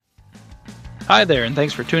Hi there, and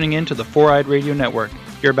thanks for tuning in to the Four-Eyed Radio Network.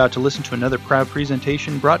 You're about to listen to another proud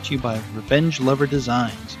presentation brought to you by Revenge Lover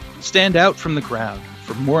Designs. Stand out from the crowd.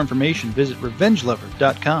 For more information, visit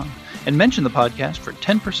revengelover.com and mention the podcast for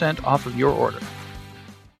 10% off of your order.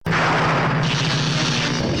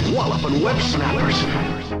 Walloping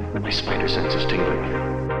Websnappers. My spider sense is tingling.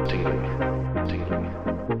 Tingling. Tingling.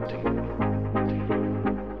 Tingling.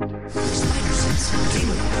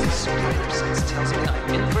 Spider sense tells me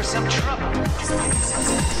I'm in for some trouble. Spider sense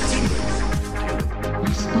is tingling.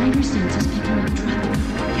 My spider sense is picking up trouble.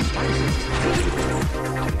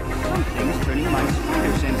 Something's turning my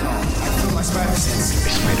spider sense on. My spider sense.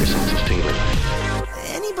 My spider sense is tingling.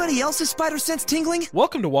 Anybody else's spider sense tingling?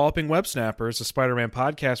 Welcome to Walloping Websnappers, a Spider-Man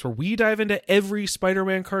podcast where we dive into every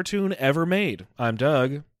Spider-Man cartoon ever made. I'm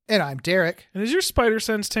Doug. And I'm Derek. And is your spider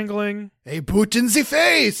sense tingling? A boot in the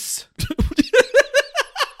face!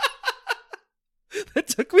 That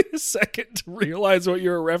took me a second to realize what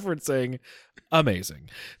you were referencing. Amazing.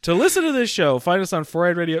 To listen to this show, find us on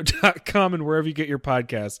foureyedradio.com and wherever you get your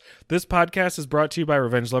podcasts. This podcast is brought to you by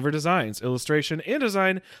Revenge Lover Designs, illustration and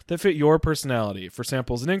design that fit your personality. For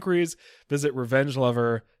samples and inquiries, visit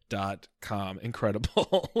revengelover.com.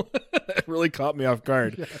 Incredible. That really caught me off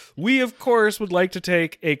guard. Yeah. We, of course, would like to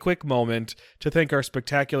take a quick moment to thank our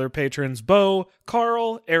spectacular patrons, Bo,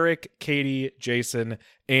 Carl, Eric, Katie, Jason,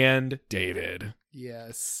 and David.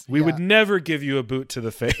 Yes. We would never give you a boot to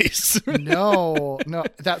the face. No,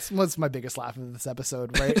 that was my biggest laugh of this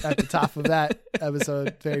episode, right at the top of that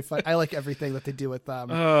episode. Very fun. I like everything that they do with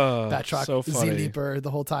Batroc, so funny. Z-Leaper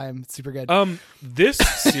the whole time. Super good. This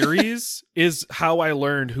series is how I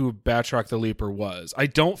learned who Batroc the Leaper was. I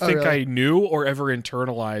don't think I knew or ever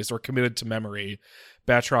internalized or committed to memory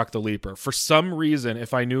Batroc the Leaper. For some reason,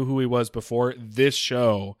 if I knew who he was before this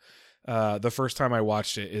show, the first time I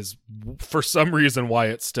watched it is for some reason why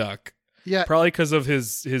it stuck. Yeah, probably because of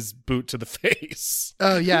his boot to the face.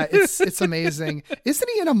 Oh yeah, it's amazing. Isn't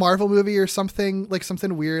he in a Marvel movie or something, like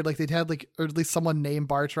something weird? Like they'd had or at least someone named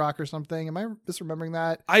Batroc or something. Am I misremembering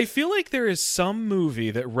that? I feel like there is some movie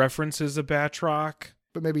that references a Batroc,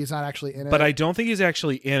 but maybe he's not actually in it. But I don't think he's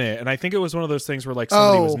actually in it. And I think it was one of those things where like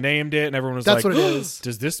somebody was named it and everyone was that's like, what it is.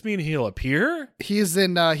 Does this mean he'll appear? He's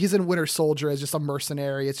in Winter Soldier as just a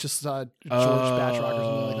mercenary. It's just George Batroc or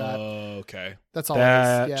something like that. Okay. That's all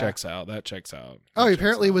that it is. Yeah. Checks out. That checks out. He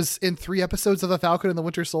apparently was in 3 episodes of The Falcon and the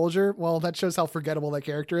Winter Soldier. Well, that shows how forgettable that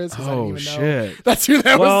character is. I didn't even know that's who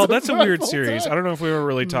that was. Well, that's a weird series. I don't know if we ever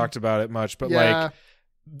really talked about it much, but like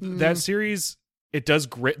that series, it does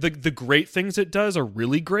great. The great things it does are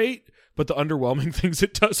really great, but the underwhelming things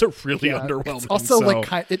it does are really underwhelming. It's also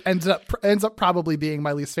it ends up probably being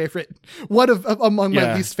my least favorite, among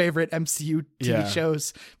my least favorite MCU TV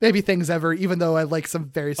shows, maybe things ever. Even though I like some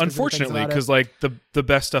very specific unfortunately, because like the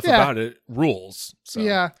best stuff about it rules. So.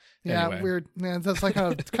 Yeah. Yeah, anyway. Weird. Yeah, that's like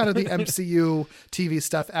kind of the MCU TV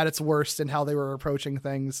stuff at its worst and how they were approaching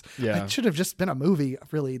things. Yeah, it should have just been a movie.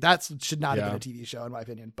 Really, that should not have been a TV show in my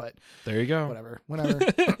opinion. But there you go. Whatever.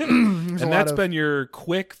 And that's been your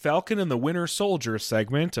quick Falcon and the Winter Soldier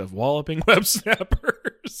segment of Walloping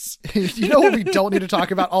Websnappers. You know what we don't need to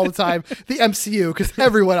talk about all the time? The MCU, because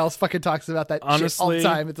everyone else fucking talks about that shit all the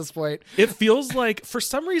time at this point. It feels like for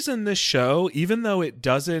some reason this show, even though it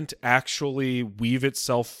doesn't actually weave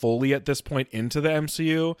itself fully at this point into the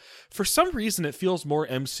MCU, for some reason it feels more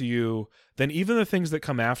MCU than even the things that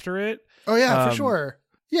come after it. Oh yeah, for sure.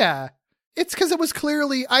 Yeah. It's because it was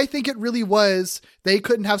clearly, I think it really was, they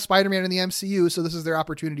couldn't have Spider-Man in the MCU, so this is their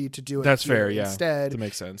opportunity to do it. That's fair, yeah. Instead, that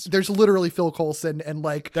makes sense. There's literally Phil Coulson and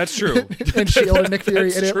like that's true, and Shield and Nick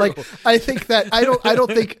Fury in it. Like I think that I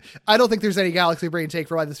don't think there's any galaxy brain take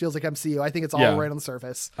for why this feels like MCU. I think it's all right on the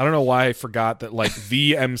surface. I don't know why I forgot that like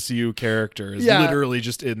the MCU character is literally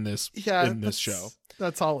just in this show.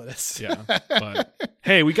 That's all it is. Yeah. But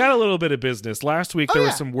hey, we got a little bit of business. Last week there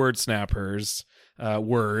were some word snappers,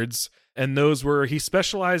 words. And those were, he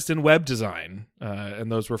specialized in web design.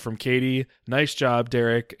 And those were from Katie. Nice job,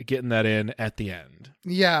 Derek, getting that in at the end.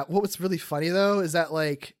 Yeah. What was really funny, though, is that,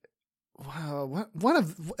 like, wow,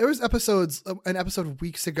 there was an episode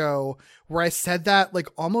weeks ago where I said that, like,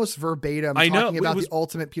 almost verbatim, talking about the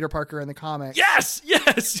ultimate Peter Parker in the comics. Yes.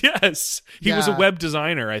 He was a web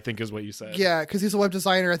designer, I think is what you said. Yeah, because he's a web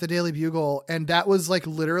designer at the Daily Bugle. And that was, like,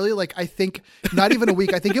 literally, like, I think, not even a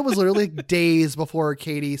week. I think it was literally days before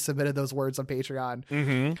Katie submitted those words on Patreon.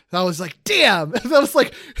 Mm-hmm. I was like, damn. That was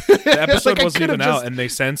like... The episode wasn't even out, and they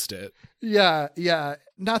sensed it. Yeah.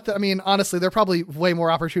 Not that, I mean, honestly, there are probably way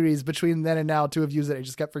more opportunities between then and now to have used it. I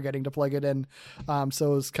just kept forgetting to plug it in.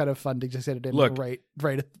 So it was kind of fun to just get it in right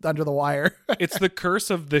under the wire. It's the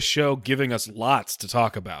curse of the show giving us lots to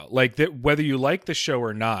talk about. Like, that, whether you like the show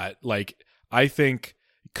or not, like, I think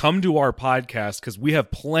come to our podcast because we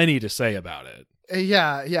have plenty to say about it.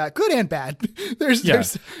 Yeah, good and bad.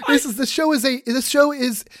 The show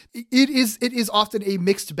is often a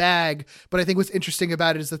mixed bag, but I think what's interesting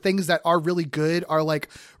about it is the things that are really good are like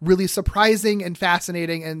really surprising and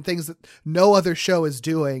fascinating and things that no other show is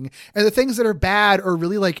doing. And the things that are bad are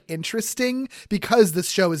really like interesting because this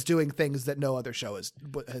show is doing things that no other show has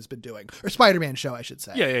been doing, or Spider-Man show, I should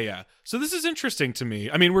say. Yeah. So this is interesting to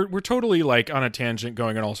me. I mean, we're totally like on a tangent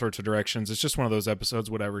going in all sorts of directions. It's just one of those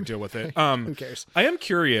episodes, whatever, deal with it. Who cares? I am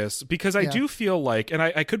curious because I do feel like, and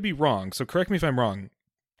I could be wrong, so correct me if I'm wrong.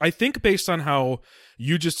 I think based on how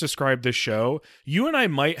you just described this show, you and I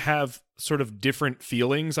might have sort of different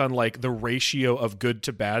feelings on like the ratio of good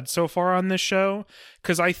to bad so far on this show.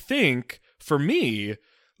 Because I think for me,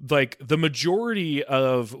 like the majority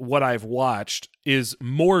of what I've watched is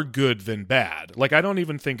more good than bad. Like I don't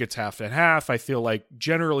even think it's half and half. I feel like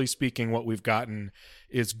generally speaking, what we've gotten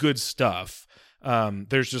is good stuff.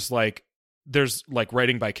 There's like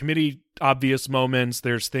writing by committee obvious moments.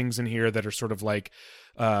 There's things in here that are sort of like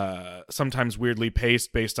sometimes weirdly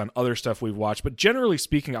paced based on other stuff we've watched. But generally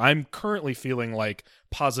speaking, I'm currently feeling like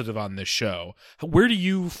positive on this show. Where do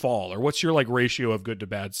you fall, or what's your like ratio of good to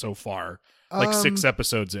bad so far? Like 6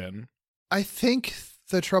 episodes in. I think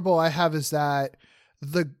the trouble I have is that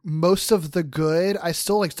the most of the good I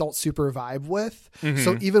still like don't super vibe with. Mm-hmm.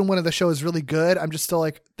 So even when the show is really good, I'm just still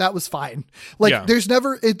like, that was fine. Like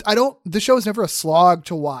the show is never a slog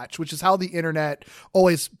to watch, which is how the internet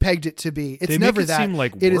always pegged it to be. It's never that. Seem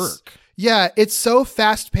like work. Yeah, it's so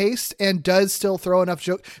fast paced and does still throw enough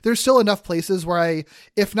jokes. There's still enough places where I,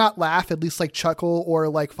 if not laugh, at least like chuckle or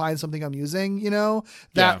like find something amusing,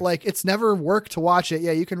 like it's never work to watch it.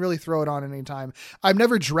 Yeah, you can really throw it on at any time. I'm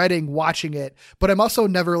never dreading watching it, but I'm also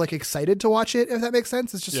never like excited to watch it, if that makes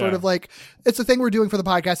sense. It's just sort of like, it's a thing we're doing for the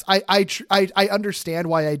podcast. I understand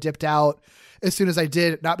why I dipped out as soon as I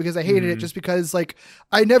did, not because I hated it, just because like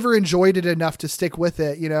I never enjoyed it enough to stick with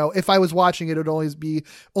it. If I was watching it, it would always be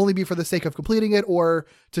only for the sake of completing it or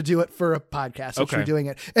to do it for a podcast, which we're doing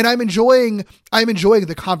it. And I'm enjoying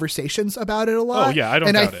the conversations about it a lot. Oh yeah, I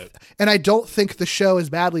don't doubt it. And I don't think the show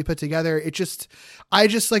is badly put together. I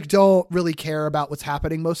just like don't really care about what's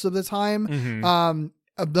happening most of the time. Mm-hmm.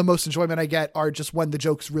 The most enjoyment I get are just when the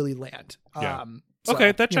jokes really land. Yeah.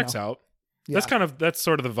 That checks out. Yeah. That's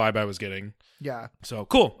sort of the vibe I was getting. Yeah. So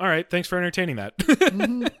cool. All right. Thanks for entertaining that.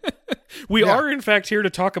 Mm-hmm. We are, in fact, here to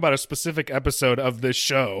talk about a specific episode of this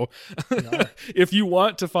show. Yeah. If you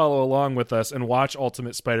want to follow along with us and watch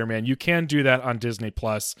Ultimate Spider-Man, you can do that on Disney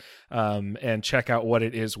Plus, and check out what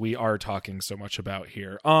it is we are talking so much about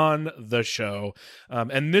here on the show.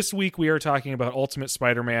 And this week we are talking about Ultimate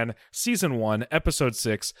Spider-Man Season 1, Episode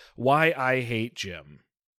 6, Why I Hate Jim.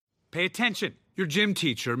 Pay attention. Your gym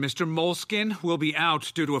teacher, Mr. Moleskin, will be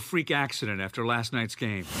out due to a freak accident after last night's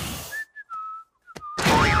game.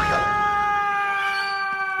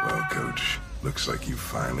 Well, Coach, looks like you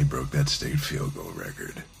finally broke that state field goal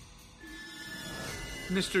record.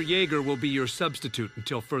 Mr. Yeager will be your substitute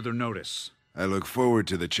until further notice. I look forward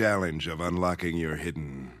to the challenge of unlocking your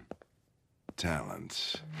hidden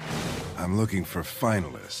talents. I'm looking for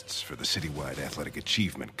finalists for the Citywide Athletic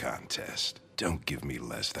Achievement Contest. Don't give me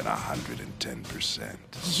less than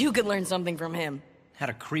 110%. You could learn something from him. How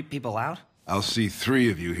to creep people out? I'll see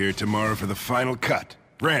 3 of you here tomorrow for the final cut.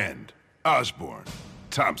 Rand, Osborn,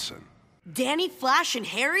 Thompson. Danny, Flash, and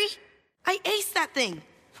Harry? I aced that thing.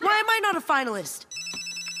 Why am I not a finalist?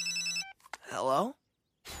 Hello?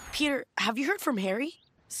 Peter, have you heard from Harry?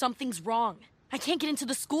 Something's wrong. I can't get into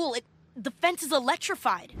the school. The fence is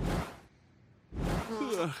electrified.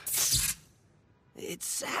 It's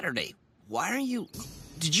Saturday. Why aren't you...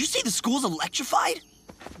 Did you say the school's electrified?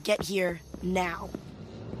 Get here now.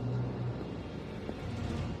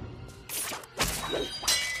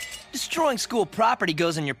 Destroying school property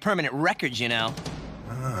goes on your permanent records, you know.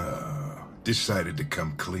 Oh, decided to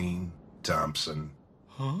come clean, Thompson.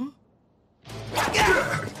 Huh?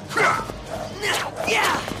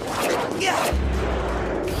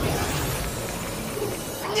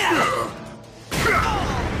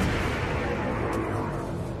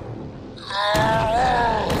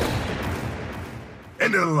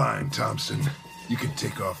 End of the line, Thompson. You can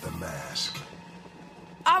take off the mask.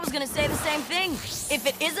 I was gonna say the same thing. If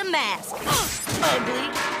it is a mask. Ugly.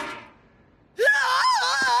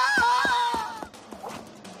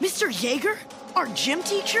 Mr. Yeager? Our gym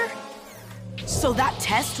teacher? So that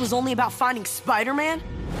test was only about finding Spider-Man?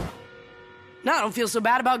 Now I don't feel so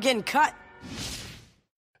bad about getting cut.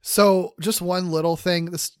 So just one little thing,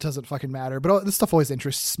 this doesn't fucking matter, but this stuff always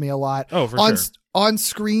interests me a lot. Oh, for sure. On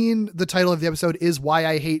screen, the title of the episode is Why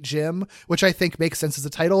I Hate Gym, which I think makes sense as a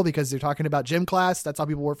title because they're talking about gym class. That's how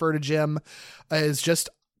people refer to gym, is just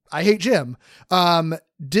I hate gym.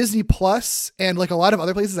 Disney Plus and like a lot of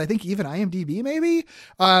other places, I think even IMDb maybe,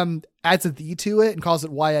 adds a "the" to it and calls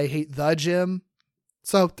it Why I Hate the Gym.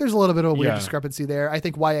 So there's a little bit of a weird discrepancy there. I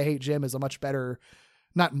think Why I Hate Gym is a much better,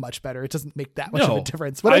 not much better. It doesn't make that much of a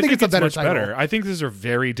difference, but I think it's a better title. Better. I think these are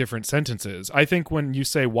very different sentences. I think when you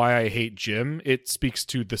say Why I Hate Gym, it speaks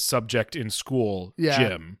to the subject in school,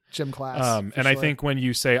 gym class. And I think when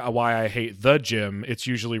you say Why I Hate the Gym, it's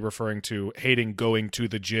usually referring to hating going to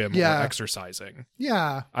the gym or exercising.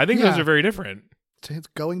 Yeah. I think those are very different. It's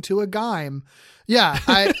going to a gym. Yeah.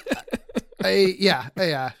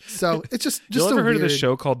 Yeah. So it's just you ever heard of this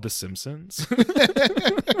show called The Simpsons?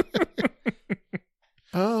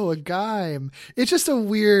 Oh, a gime. It's just a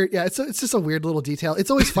weird, it's just a weird little detail.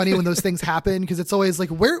 It's always funny when those things happen because it's always like,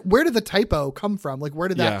 where did the typo come from? Like, where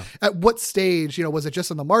did that, at what stage, was it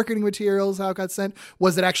just in the marketing materials, how it got sent?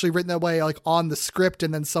 Was it actually written that way, like on the script?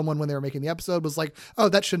 And then someone, when they were making the episode, was like, oh,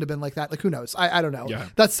 that shouldn't have been like that. Like, who knows? I don't know. Yeah.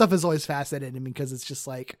 That stuff is always fascinating because it's just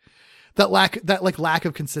like, that lack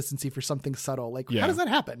of consistency for something subtle. Like, how does that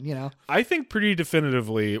happen? I think pretty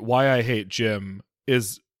definitively Why I Hate Gym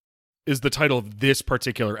is the title of this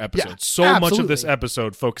particular episode. Yeah, so absolutely. much of this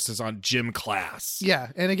episode focuses on gym class. Yeah.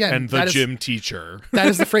 And again, and the gym teacher. That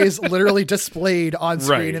is the phrase literally displayed on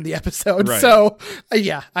screen in the episode. Right. So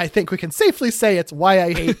I think we can safely say it's Why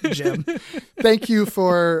I Hate Gym. Thank you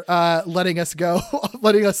for letting us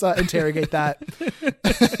interrogate that.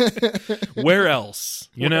 Where else?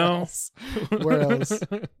 Where else?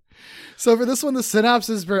 So for this one, the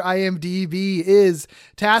synopsis for IMDb is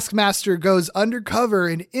Taskmaster goes undercover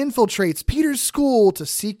and infiltrates Peter's school to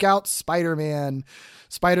seek out Spider-Man.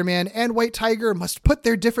 Spider-Man and White Tiger must put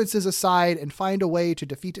their differences aside and find a way to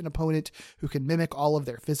defeat an opponent who can mimic all of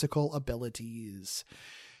their physical abilities.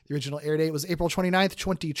 The original air date was April 29th,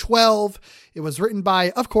 2012. It was written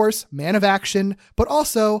by, of course, Man of Action, but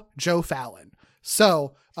also Joe Fallon.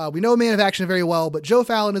 So we know Man of Action very well, but Joe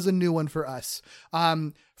Fallon is a new one for us.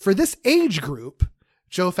 For this age group,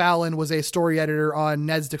 Joe Fallon was a story editor on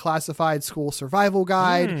Ned's Declassified School Survival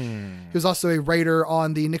Guide. He was also a writer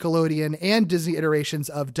on the Nickelodeon and Disney iterations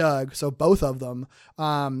of Doug, so both of them.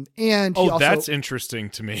 That's interesting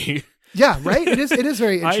to me. Yeah, right? It is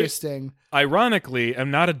very interesting. I, ironically, am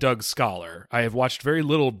not a Doug scholar. I have watched very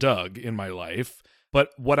little Doug in my life.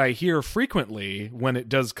 But what I hear frequently when it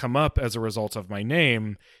does come up as a result of my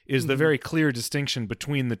name is the very clear distinction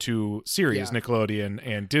between the two series, Nickelodeon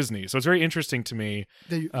and Disney. So it's very interesting to me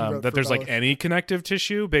that there's like any connective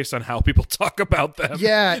tissue based on how people talk about them.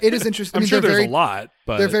 Yeah, it is interesting. I'm sure there's a lot,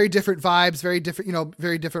 but they're very different vibes, very different,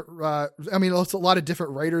 very different. It's a lot of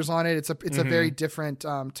different writers on it. It's a very different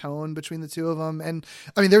tone between the two of them. And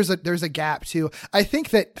I mean, there's a gap too. I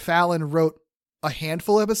think that Fallon wrote a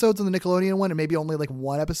handful of episodes on the Nickelodeon one and maybe only like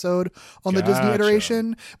one episode on the Disney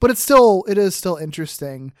iteration, but it is still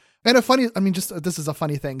interesting. And this is a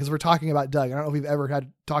funny thing because we're talking about Doug. I don't know if we've ever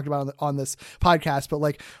talked about it on this podcast, but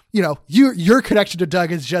like, your connection to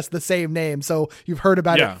Doug is just the same name. So you've heard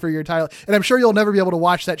about it for your title. And I'm sure you'll never be able to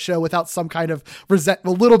watch that show without some kind of a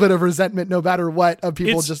little bit of resentment, no matter what, of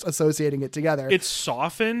people just associating it together. It's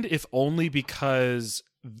softened, if only because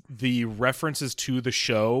the references to the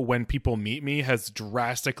show when people meet me has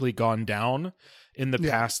drastically gone down in the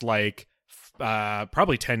past, like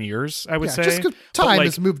probably 10 years, I would say. Just 'cause time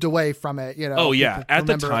has moved away from it, Oh yeah. At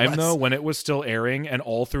the time though, when it was still airing and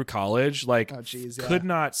all through college, like could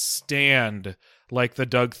not stand like the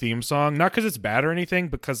Doug theme song. Not because it's bad or anything,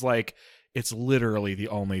 because like it's literally the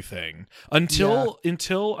only thing.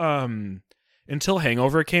 Until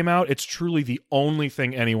Hangover came out, it's truly the only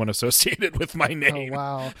thing anyone associated with my name. Oh,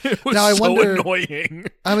 wow. It was I wonder, annoying.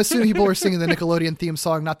 I'm assuming people were singing the Nickelodeon theme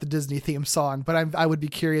song, not the Disney theme song, but I would be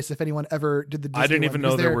curious if anyone ever did the Disney one. I didn't even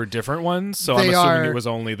know there were different ones, so I'm assuming it was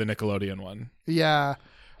only the Nickelodeon one. Yeah.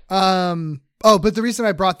 But the reason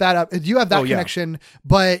I brought that up is you have that connection,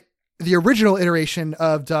 but the original iteration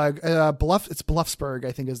of Doug, it's Bluffsburg,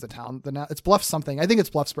 I think is the town. It's Bluff something. I think it's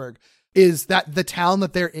Bluffsburg. Is that the town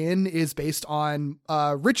that they're in is based on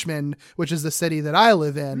Richmond, which is the city that I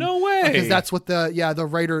live in. No way. Because that's what the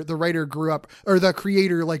writer grew up, or the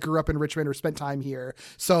creator grew up in Richmond or spent time here.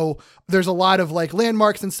 So there's a lot of like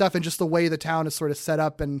landmarks and stuff, and just the way the town is sort of set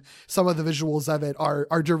up, and some of the visuals of it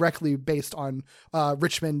are directly based on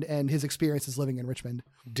Richmond and his experiences living in Richmond.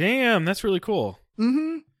 Damn, that's really cool.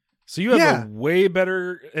 Mm-hmm. So you have a way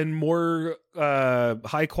better and more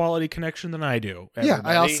high quality connection than I do. Everybody. Yeah,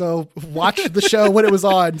 I also watched the show when it was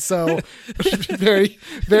on, so very,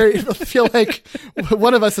 very feel like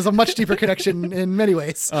one of us has a much deeper connection in many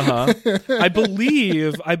ways. I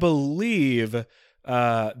believe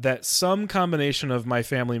that some combination of my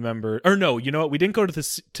family member, or no, you know what? We didn't go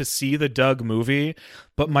to see the Doug movie,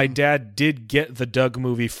 but my dad did get the Doug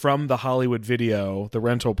movie from the Hollywood Video, the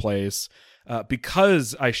rental place.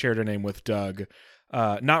 Because I shared a name with Doug,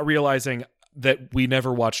 not realizing that we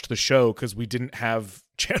never watched the show because we didn't have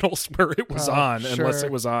channels where it was on, unless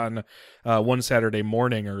it was on one Saturday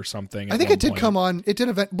morning or something. I think it did come on. It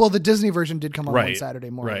did well, the Disney version did come on one Saturday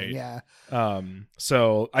morning. Right. Yeah.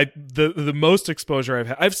 So the most exposure I've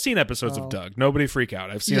had, I've seen episodes of Doug. Nobody freak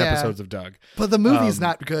out. I've seen episodes of Doug. But the movie's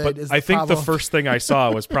not good. But I think the first thing I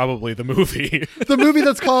saw was probably the movie. The movie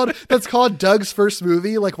that's called Doug's first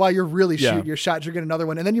movie. Like while you're really shooting your shot, you're getting another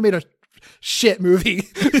one, and then you made a shit movie.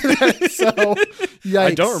 So yikes.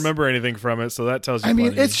 I don't remember anything from it, so that tells you. I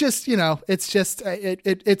mean, plenty. it's just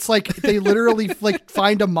it's like they literally like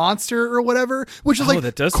find a monster or whatever, which is like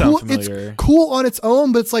that does cool. sound familiar. It's cool on its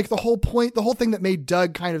own, but it's like the whole thing that made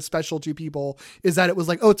Doug kind of special to people is that it was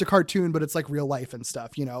like, oh, it's a cartoon, but it's like real life and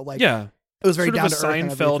stuff, like it was very sort down of a to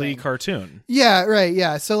earth Seinfeld-y cartoon. Yeah, right.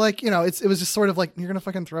 Yeah. So like, it was just sort of like, you're going to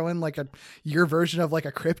fucking throw in like your version of like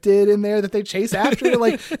a cryptid in there that they chase after.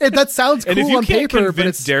 Like that sounds cool and if you on can't paper, convince but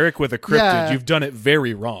it's Derek with a cryptid, you've done it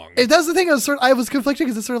very wrong. That's the thing. I was conflicted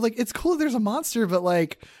because it's sort of like, it's cool that there's a monster, but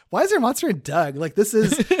like, why is there a monster in Doug? Like this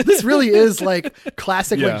really is like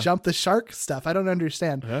classic, like jump the shark stuff. I don't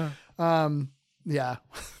understand. Yeah,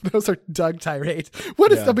 those are Doug tirades.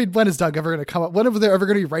 When is Doug ever going to come up? When are there ever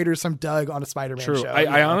going to be writers from Doug on a Spider-Man show?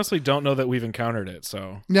 I honestly don't know that we've encountered it.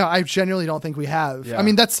 So no, I genuinely don't think we have. Yeah. I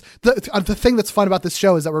mean, that's the thing that's fun about this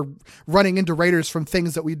show is that we're running into writers from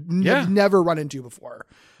things that we never run into before.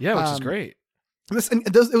 Yeah, which is great.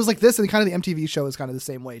 It was like this, and kind of the MTV show is kind of the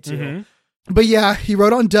same way too. Mm-hmm. But yeah, he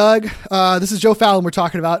wrote on Doug. This is Joe Fallon we're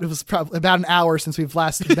talking about. It was probably about an hour since we've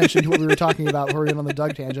last mentioned what we were talking about before we went on the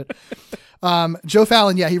Doug tangent. Joe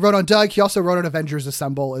Fallon, he wrote on Doug. He also wrote on Avengers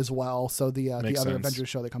Assemble as well. So the other Avengers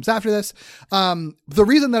show that comes after this. The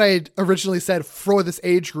reason that I originally said for this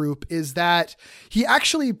age group is that he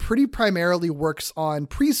actually pretty primarily works on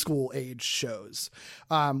preschool age shows,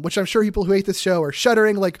 which I'm sure people who hate this show are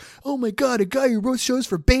shuddering like, oh my God, a guy who wrote shows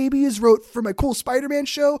for babies wrote for my cool Spider-Man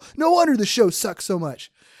show. No wonder the show sucks so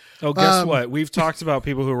much. Oh, guess what? We've talked about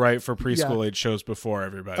people who write for preschool age shows before,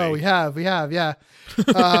 everybody. Oh, we have, yeah.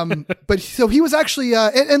 But so he was actually,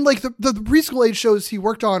 and like the preschool age shows he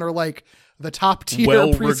worked on are like the top tier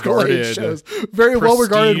preschool age shows, very well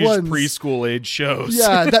regarded ones. Preschool age shows.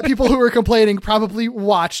 Yeah, that people who were complaining probably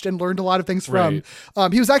watched and learned a lot of things from.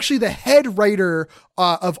 He was actually the head writer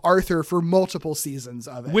of Arthur for multiple seasons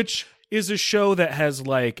of it, which is a show that has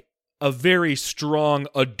like a very strong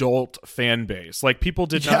adult fan base. Like people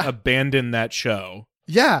did not abandon that show.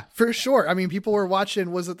 Yeah, for sure. I mean, people were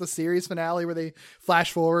watching, was it the series finale where they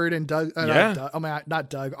flash forward and Doug, not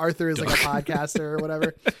Doug, Arthur is like a podcaster or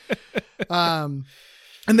whatever. And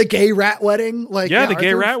the gay rat wedding. The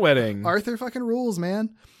gay rat wedding. Arthur fucking rules,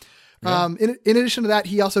 man. Yeah. In addition to that,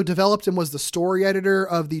 he also developed and was the story editor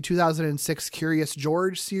of the 2006 Curious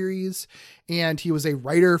George series. And he was a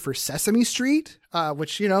writer for Sesame Street,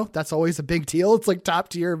 which, that's always a big deal. It's like top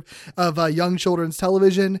tier of young children's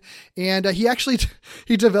television. And he actually,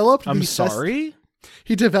 he developed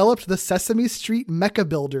he developed the Sesame Street Mecha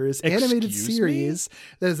Builders animated series.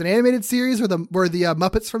 That is an animated series where the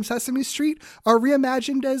Muppets from Sesame Street are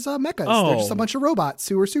reimagined as mechas. Oh. They're just a bunch of robots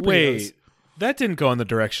who are superheroes. Wait, that didn't go in the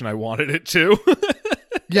direction I wanted it to.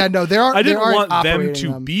 Yeah, no, I didn't want them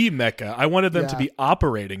to be mecha. I wanted them to be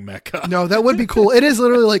operating mecha. No, that would be cool. It is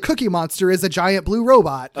literally like Cookie Monster is a giant blue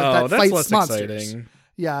robot that that's fights less monsters. Exciting.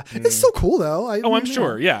 Yeah, it's so cool though. I'm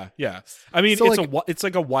sure. Yeah. I mean, so it's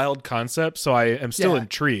like a wild concept, so I am still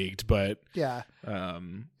intrigued. But it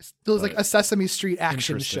was like a Sesame Street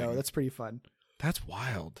action show. That's pretty fun. That's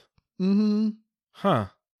wild. Mm-hmm. Huh.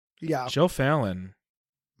 Yeah. Joe Fallon.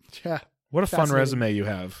 Yeah. What a fun resume you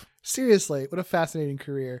have. Seriously, what a fascinating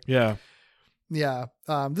career. Yeah. Yeah.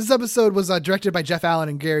 This episode was directed by Jeff Allen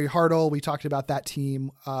and Gary Hartle. We talked about that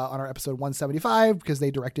team on our episode 175 because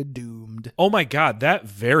they directed Doomed. Oh my God, that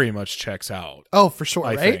very much checks out. Oh, for sure,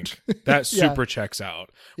 I right? think. That super checks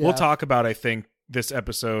out. Yeah. We'll talk about, I think, this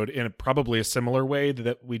episode in probably a similar way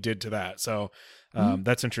that we did to that. So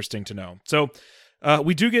that's interesting to know. So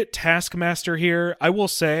We do get Taskmaster here. I will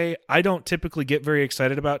say I don't typically get very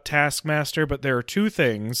excited about Taskmaster, but there are two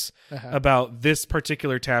things about this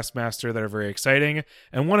particular Taskmaster that are very exciting,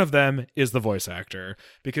 and one of them is the voice actor,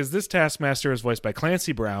 because this Taskmaster is voiced by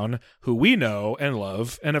Clancy Brown, who we know and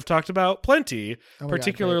love and have talked about plenty,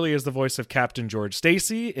 particularly as the voice of Captain George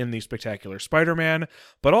Stacy in The Spectacular Spider-Man,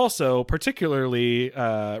 but also particularly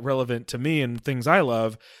relevant to me and things I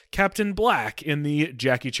love, Captain Black in the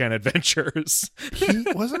Jackie Chan Adventures. He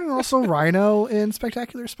wasn't also Rhino in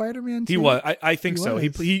Spectacular Spider-Man too? He was. I think so.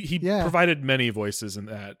 He provided many voices in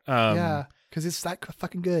that. Because it's that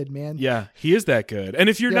fucking good, man. Yeah, he is that good. And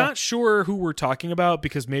if you're not sure who we're talking about,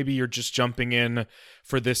 because maybe you're just jumping in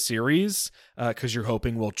for this series, because you're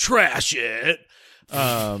hoping we'll trash it.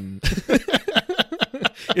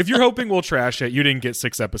 If you're hoping we'll trash it, you didn't get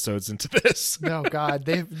 6 episodes into this. No, God,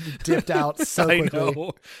 they've dipped out so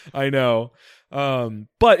quickly. I know.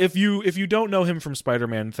 But if you don't know him from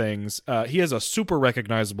Spider-Man things, he has a super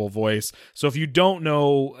recognizable voice. So if you don't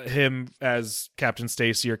know him as Captain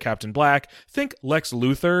Stacy or Captain Black, think Lex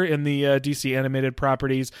Luthor in the DC animated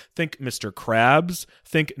properties. Think Mr. Krabs.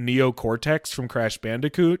 Think Neo Cortex from Crash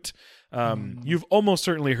Bandicoot. You've almost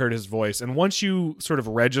certainly heard his voice. And once you sort of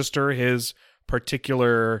register his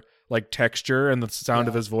particular like texture and the sound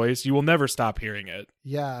of his voice, you will never stop hearing it.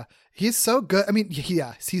 Yeah. He's so good. I mean,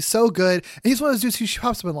 he's so good. And he's one of those dudes who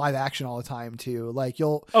pops up in live action all the time too. Like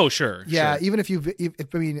you'll. Oh, sure. Yeah. Sure. Even if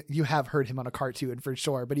you have heard him on a cartoon for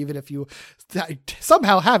sure, but even if you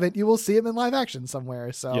somehow haven't, you will see him in live action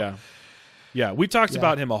somewhere. So yeah. Yeah, we talked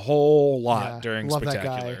about him a whole lot during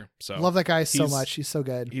Spectacular. So love that guy so much. He's so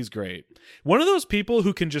good. He's great. One of those people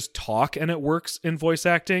who can just talk and it works in voice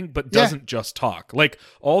acting, but doesn't just talk. Like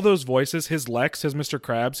all those voices, his Lex, his Mr.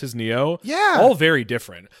 Krabs, his Neo, all very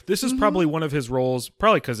different. This is probably one of his roles,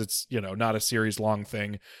 probably because it's, not a series long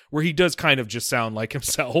thing, where he does kind of just sound like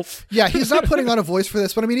himself. Yeah, he's not putting on a voice for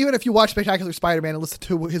this, but I mean, even if you watch Spectacular Spider-Man and listen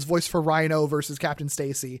to his voice for Rhino versus Captain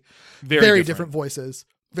Stacy, very different voices.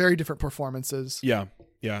 Very different performances. Yeah,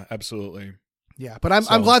 absolutely. Yeah, but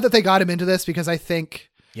I'm glad that they got him into this because I think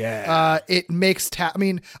it makes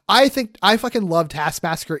I think I fucking love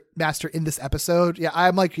Taskmaster in this episode. Yeah,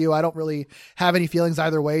 I'm like you. I don't really have any feelings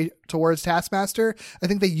either way towards Taskmaster. I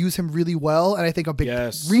think they use him really well, and I think a big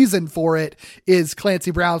reason for it is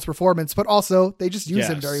Clancy Brown's performance, but also they just use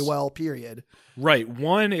him very well, period. Right.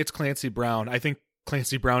 One, it's Clancy Brown. I think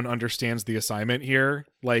Clancy Brown understands the assignment here.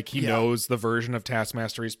 Like he knows the version of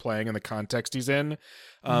Taskmaster he's playing and the context he's in.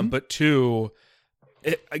 But two,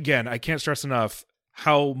 again, I can't stress enough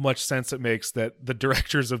how much sense it makes that the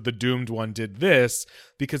directors of the Doomed one did this,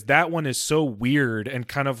 because that one is so weird and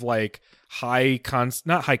kind of like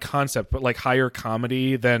not high concept, but like higher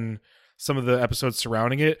comedy than some of the episodes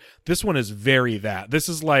surrounding it. This one is very that. This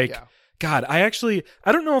is like... God, I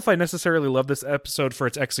don't know if I necessarily love this episode for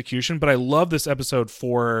its execution, but I love this episode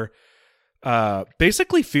for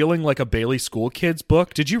basically feeling like a Bailey School Kids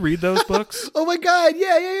book. Did you read those books? Oh my God.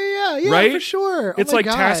 Yeah, right? For sure. It's like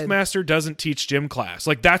Taskmaster doesn't teach gym class.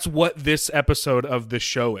 Like that's what this episode of this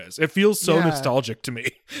show is. It feels so nostalgic to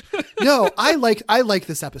me. No, I like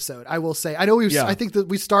this episode. I will say, I know I think that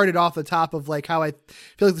we started off the top of like how I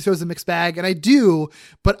feel like the show's a mixed bag, and I do,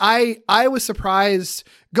 but I was surprised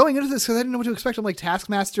going into this because I didn't know what to expect. I'm like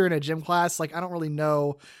Taskmaster in a gym class. Like, I don't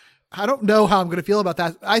know how I'm going to feel about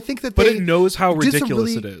that. I think that it knows how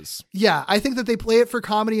ridiculous it is. Yeah. I think that they play it for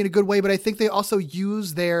comedy in a good way, but I think they also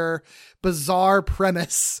use their bizarre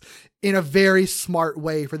premise in a very smart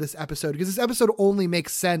way for this episode, because this episode only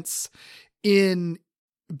makes sense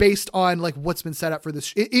based on like what's been set up for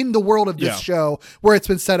this in the world of this show, where it's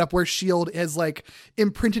been set up, where S.H.I.E.L.D. has like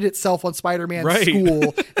imprinted itself on Spider-Man's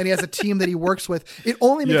school and he has a team that he works with. It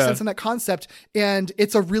only makes sense in that concept. And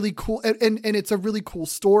it's a really cool, and it's a really cool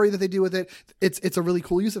story that they do with it. It's a really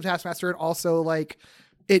cool use of Taskmaster. And also like,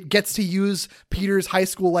 it gets to use Peter's high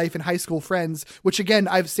school life and high school friends, which again,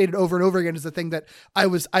 I've stated over and over again is the thing that I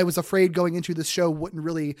was afraid going into this show wouldn't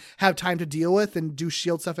really have time to deal with and do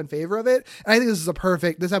S.H.I.E.L.D. stuff in favor of it. And I think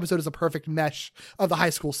this episode is a perfect mesh of the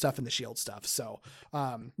high school stuff and the S.H.I.E.L.D. stuff. So,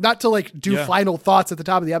 not to like do final thoughts at the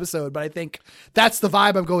top of the episode, but I think that's the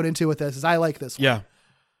vibe I'm going into with this, is I like this one.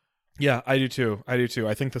 Yeah, I do too.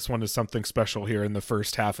 I think this one is something special here in the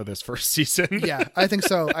first half of this first season. Yeah, I think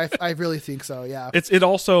so. I really think so. Yeah. It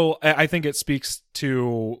also, I think it speaks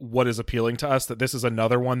to what is appealing to us, that this is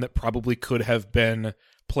another one that probably could have been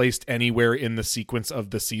placed anywhere in the sequence of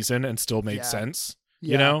the season and still made sense.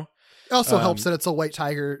 You know? It also helps that it's a White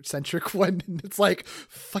Tiger centric one. It's like,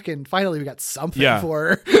 fucking finally we got something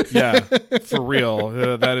for her. Yeah, for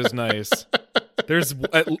real. That is nice. There's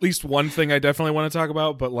at least one thing I definitely want to talk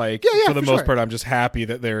about, but like for the most part, I'm just happy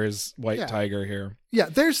that there is White Tiger here. Yeah,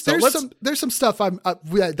 there's some stuff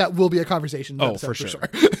that will be a conversation. For sure.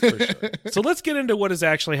 So let's get into what is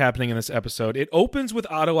actually happening in this episode. It opens with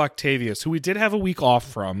Otto Octavius, who we did have a week off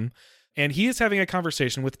from. And he is having a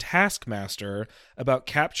conversation with Taskmaster about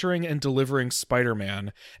capturing and delivering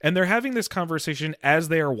Spider-Man. And they're having this conversation as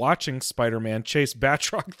they are watching Spider-Man chase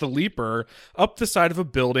Batroc the Leaper up the side of a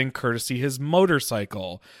building courtesy his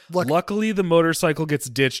motorcycle. Luckily, the motorcycle gets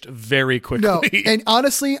ditched very quickly. No, and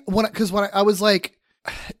honestly, when I was like,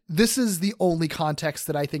 this is the only context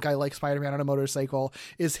that I think I like Spider-Man on a motorcycle,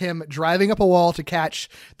 is him driving up a wall to catch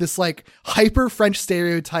this like hyper French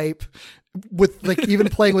stereotype with like even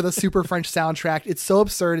playing with a super French soundtrack. It's so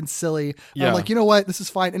absurd and silly. Yeah. I'm like, you know what? This is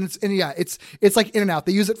fine. And it's like in and out.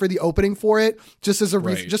 They use it for the opening for it just as a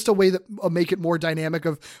reason, just a way that make it more dynamic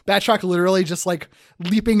of Batroc literally just like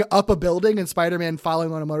leaping up a building and Spider-Man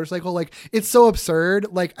following on a motorcycle. Like it's so absurd.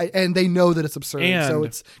 And they know that it's absurd. So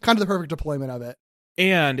it's kind of the perfect deployment of it.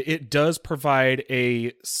 And it does provide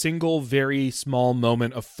a single, very small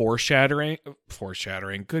moment of foreshadowing.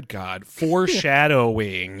 Good God.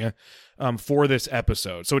 Foreshadowing for this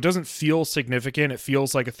episode. So it doesn't feel significant. It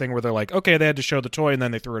feels like a thing where they're like, okay, they had to show the toy and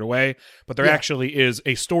then they threw it away. But there actually is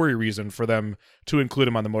a story reason for them to include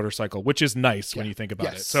him on the motorcycle, which is nice when you think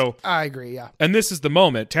about it. So I agree. Yeah. And this is the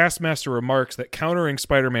moment. Taskmaster remarks that countering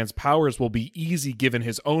Spider-Man's powers will be easy given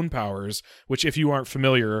his own powers, which, if you aren't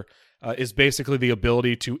familiar, is basically the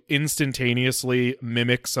ability to instantaneously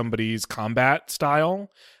mimic somebody's combat style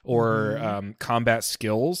or combat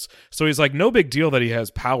skills. So he's like, no big deal that he has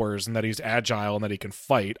powers and that he's agile and that he can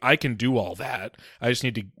fight. I can do all that. I just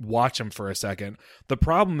need to watch him for a second. The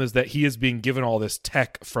problem is that he is being given all this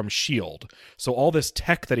tech from S.H.I.E.L.D. So all this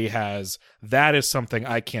tech that he has, that is something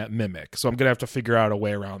I can't mimic. So I'm going to have to figure out a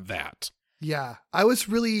way around that. Yeah. I wasn't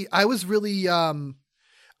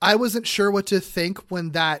sure what to think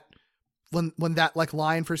when that like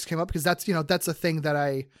line first came up, because that's a thing that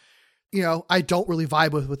I don't really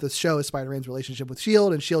vibe with this show, is Spider-Man's relationship with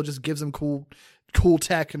S.H.I.E.L.D. and S.H.I.E.L.D. just gives him cool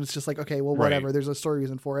tech. And it's just like, okay, well, whatever. Right. There's a story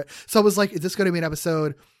reason for it. So I was like, is this going to be an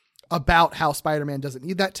episode about how Spider-Man doesn't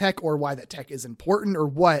need that tech or why that tech is important or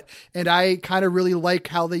what? And I kind of really like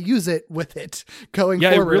how they use it with it going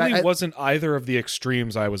forward. Yeah, it really wasn't either of the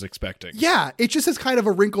extremes I was expecting. Yeah, it just is kind of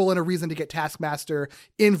a wrinkle and a reason to get Taskmaster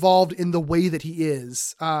involved in the way that he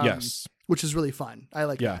is. Yes. Which is really fun. I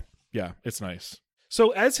like that. Yeah, it's nice.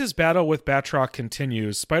 So as his battle with Batroc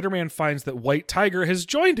continues, Spider-Man finds that White Tiger has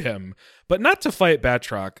joined him, but not to fight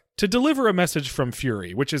Batroc, to deliver a message from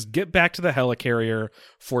Fury, which is get back to the helicarrier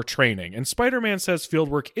for training. And Spider-Man says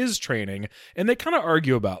fieldwork is training, and they kind of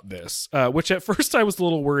argue about this, which at first I was a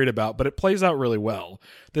little worried about, but it plays out really well.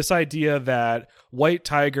 This idea that White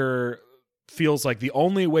Tiger feels like the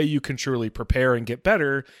only way you can truly prepare and get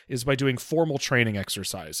better is by doing formal training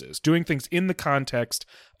exercises, doing things in the context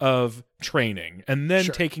of training, and then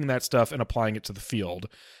taking that stuff and applying it to the field.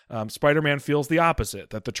 Spider-Man feels the opposite,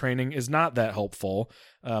 that the training is not that helpful.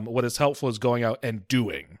 What is helpful is going out and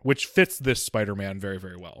doing, which fits this Spider-Man very,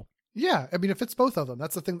 very well. Yeah, I mean, it fits both of them.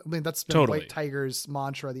 That's the thing. I mean, that's been White Tiger's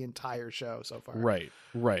mantra the entire show so far.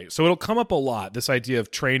 Right. So it'll come up a lot, this idea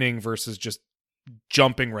of training versus just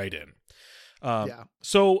jumping right in.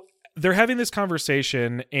 So they're having this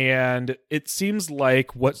conversation, and it seems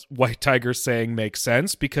like what White Tiger's saying makes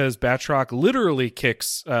sense, because Batroc literally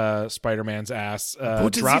kicks Spider-Man's ass.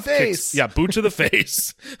 Boot to the face. Boot to the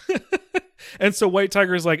face. And so White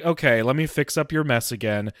Tiger is like, okay, let me fix up your mess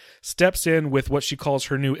again. Steps in with what she calls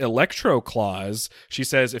her new Electro Clause. She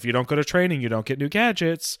says, if you don't go to training, you don't get new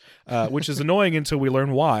gadgets, which is annoying until we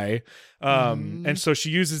learn why. And so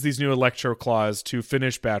she uses these new Electro Clause to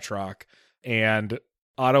finish Batroc. And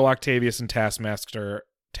Otto Octavius and Taskmaster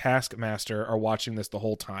are watching this the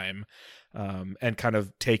whole time, and kind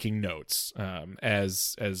of taking notes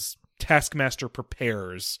as Taskmaster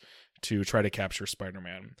prepares to try to capture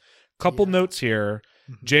Spider-Man. Couple notes here.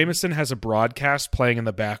 Jameson has a broadcast playing in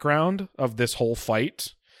the background of this whole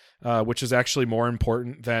fight, which is actually more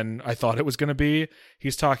important than I thought it was going to be.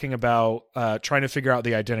 He's talking about trying to figure out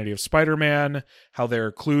the identity of Spider-Man, how there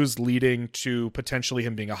are clues leading to potentially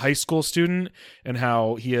him being a high school student, and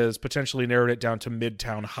how he has potentially narrowed it down to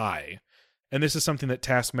Midtown High. And this is something that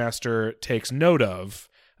Taskmaster takes note of,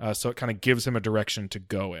 so it kind of gives him a direction to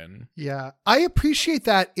go in. Yeah, I appreciate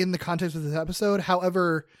that in the context of this episode.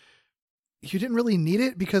 However, you didn't really need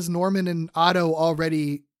it, because Norman and Otto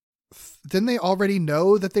didn't they already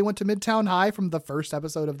know that they went to Midtown High from the first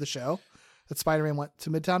episode of the show, that Spider-Man went to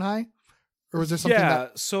Midtown High? Or was there something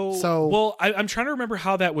well, I'm trying to remember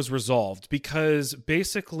how that was resolved, because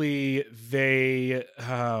basically they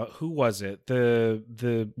who was it?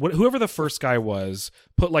 Whoever the first guy was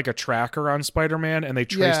put like a tracker on Spider-Man and they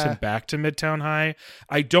traced him back to Midtown High.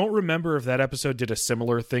 I don't remember if that episode did a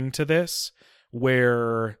similar thing to this,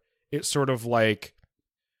 where it sort of like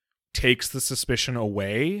takes the suspicion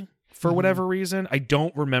away for whatever reason. I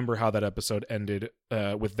don't remember how that episode ended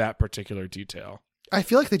with that particular detail. I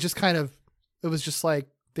feel like they just kind of, it was just like,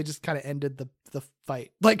 they just kind of ended the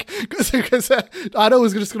fight. Like, because Otto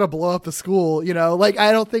was just going to blow up the school, you know? Like,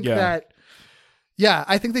 I don't think that,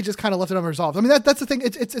 I think they just kind of left it unresolved. I mean, that's the thing.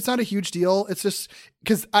 It's not a huge deal. It's just,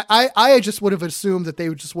 because I just would have assumed that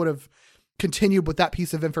they just would have continued with that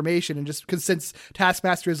piece of information, and just because since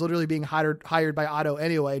Taskmaster is literally being hired by Otto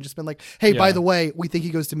anyway, just been like, hey, by the way, we think he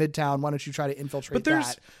goes to Midtown. Why don't you try to infiltrate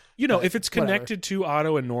that? You know, if it's connected to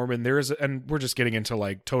Otto and Norman, and we're just getting into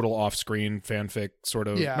like total off-screen fanfic sort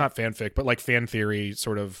of, not fanfic, but like fan theory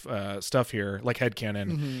sort of stuff here, like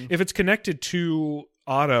headcanon. If it's connected to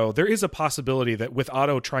Otto, there is a possibility that with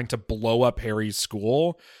Otto trying to blow up Harry's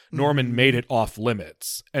school, Norman made it off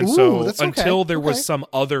limits. And until there was some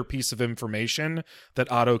other piece of information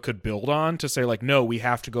that Otto could build on to say like, no, we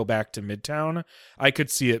have to go back to Midtown, I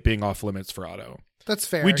could see it being off limits for Otto. That's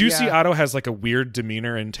fair. We do see Otto has like a weird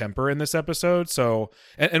demeanor and temper in this episode. So,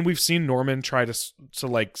 and we've seen Norman try to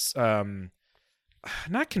like,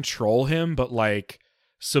 not control him, but like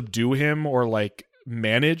subdue him or like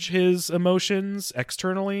manage his emotions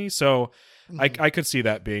externally. So I could see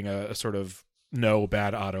that being a sort of no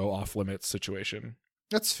bad Otto off limits situation.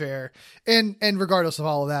 That's fair. And regardless of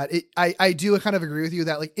all of that, I do kind of agree with you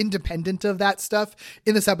that like independent of that stuff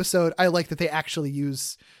in this episode, I like that they actually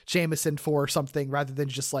use Jameson for something rather than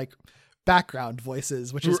just like background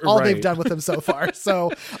voices, which is all they've done with him so far.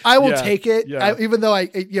 So I will take it, even though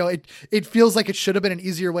it feels like it should have been an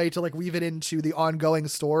easier way to like weave it into the ongoing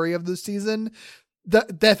story of the season.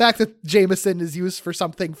 The fact that Jameson is used for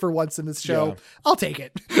something for once in this show, I'll take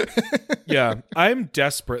it. I'm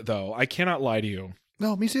desperate though. I cannot lie to you.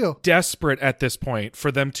 No, me too. Desperate at this point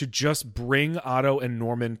for them to just bring Otto and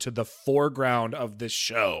Norman to the foreground of this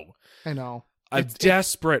show. I know. I'm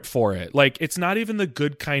desperate for it. Like, it's not even the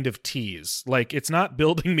good kind of tease. Like, it's not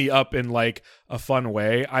building me up in like a fun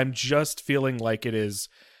way. I'm just feeling like it is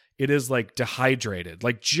like dehydrated.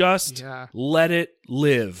 Like, just let it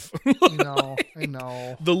live. I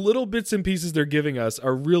know. The little bits and pieces they're giving us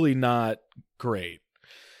are really not great.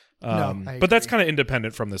 But that's kind of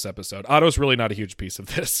independent from this episode. Otto's really not a huge piece of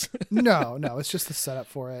this. No, it's just the setup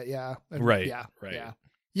for it. Yeah. Right.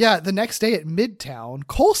 Yeah. The next day at Midtown,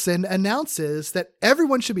 Coulson announces that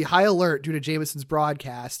everyone should be high alert due to Jameson's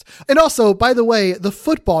broadcast. And also, by the way, the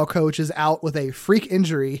football coach is out with a freak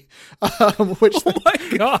injury. Which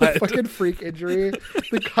my God. Fucking freak injury.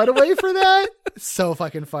 The cutaway for that? So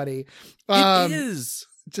fucking funny. It is.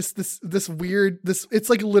 Just this weird, it's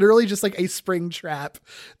like literally just like a spring trap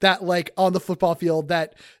that like on the football field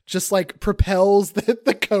that just like propels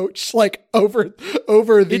the coach like over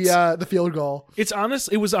the field goal.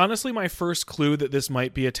 It was honestly my first clue that this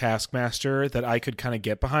might be a Taskmaster that I could kind of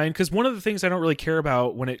get behind, because one of the things I don't really care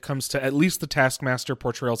about when it comes to at least the Taskmaster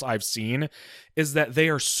portrayals I've seen is that they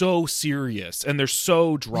are so serious and they're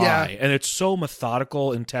so dry and it's so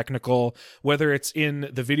methodical and technical, whether it's in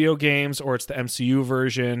the video games or it's the MCU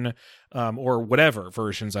version or whatever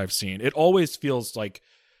versions I've seen. It always feels like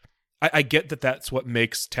I get that that's what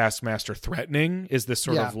makes Taskmaster threatening, is this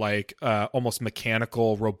sort of like almost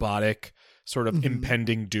mechanical, robotic sort of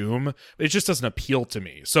impending doom. It just doesn't appeal to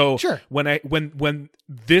me. So when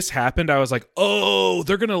this happened, I was like, oh,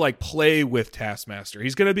 they're gonna like play with Taskmaster.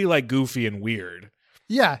 He's gonna be like goofy and weird.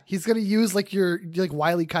 Yeah, he's gonna use like your like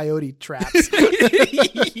Wile E. Coyote traps.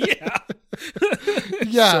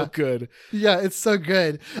 Yeah, so good. Yeah, it's so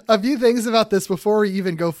good. A few things about this before we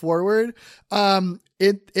even go forward.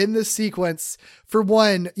 In this sequence, for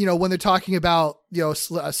one, you know, when they're talking about, you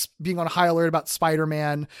know, being on high alert about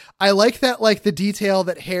Spider-Man, I like that, like the detail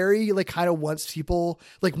that Harry like kind of wants people,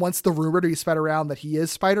 like wants the rumor to be spread around that he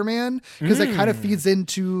is Spider-Man, because it kind of feeds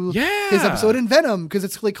into his episode in Venom, because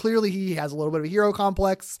it's like clearly he has a little bit of a hero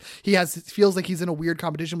complex. Feels like he's in a weird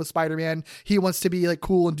competition with Spider-Man. He wants to be like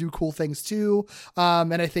cool and do cool things too.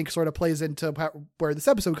 And I think sort of plays into where this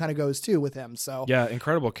episode kind of goes too with him. So yeah,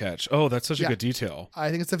 incredible catch. Oh, that's such a good detail. I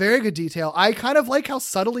think it's a very good detail. I kind of like how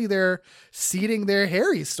subtly they're seeding their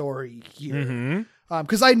Harry story here.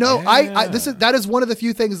 Because I know that is one of the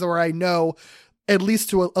few things where I know, at least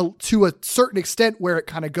to a certain extent, where it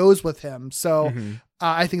kind of goes with him. So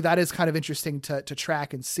I think that is kind of interesting to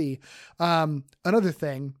track and see. Another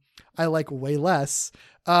thing, I like way less.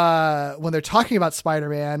 When they're talking about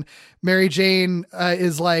Spider-Man, Mary Jane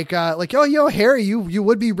is like, oh, Harry, you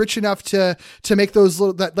would be rich enough to make those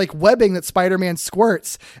that like webbing that Spider-Man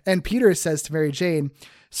squirts. And Peter says to Mary Jane,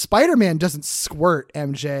 Spider-Man doesn't squirt,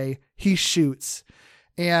 MJ. He shoots.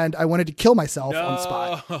 And I wanted to kill myself on the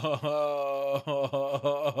spot.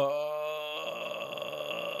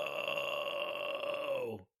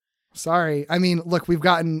 Sorry. I mean, look, we've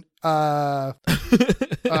gotten webbing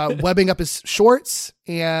up his shorts,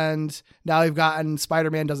 and now we've gotten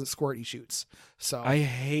Spider-Man doesn't squirt, he shoots. So I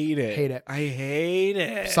hate it. I hate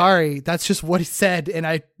it. Sorry, that's just what he said, and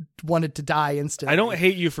I wanted to die instantly. I don't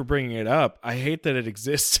hate you for bringing it up. I hate that it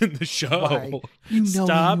exists in the show. Why? You know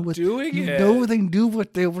Stop doing it. You know they knew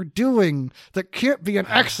what they were doing. That can't be an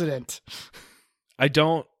accident. I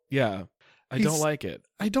don't like it.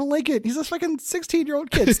 I don't like it. He's a fucking 16-year-old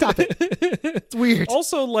kid. Stop it. It's weird.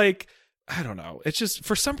 Also, like, I don't know. It's just,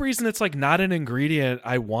 for some reason, it's like not an ingredient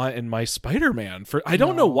I want in my Spider-Man. I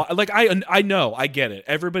don't know why. Like, I know, I get it.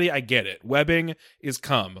 Everybody, I get it. Webbing is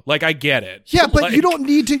cum. Like, I get it. Yeah, but like, you don't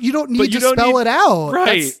need to spell it out.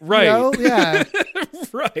 Right. Right. You know? Yeah.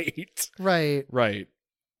 Right.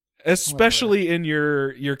 Especially in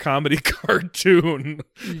your comedy cartoon.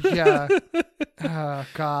 Yeah. Oh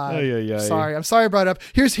God. Sorry. I'm sorry I brought it up.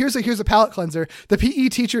 Here's a palate cleanser. The PE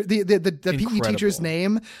teacher, the PE teacher's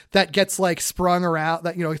name that gets like sprung around,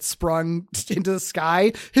 that, it's sprung into the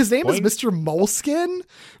sky. His name is Mr. Moleskin,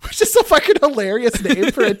 which is a fucking hilarious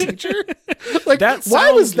name for a teacher. Like, that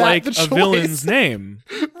why was sounds that like the a choice? villain's name.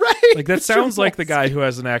 Right. Like, that sounds like the guy who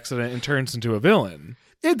has an accident and turns into a villain.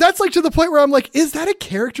 That's like to the point where I'm like, is that a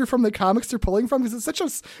character from the comics they're pulling from? Because it's such a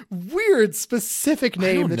weird, specific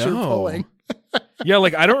name that you're pulling. Yeah,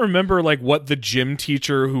 like, I don't remember like what the gym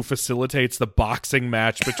teacher who facilitates the boxing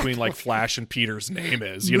match between like Flash and Peter's name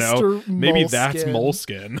is, you know? Maybe that's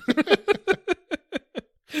Moleskin.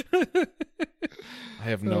 I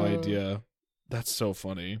have no idea. That's so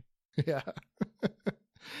funny. Yeah.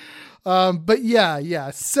 But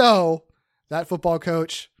yeah. So that football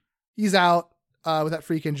coach, he's out with that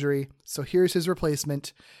freak injury. So here's his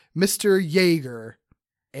replacement, Mr. Yeager,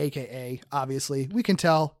 aka, obviously, we can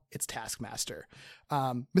tell it's Taskmaster.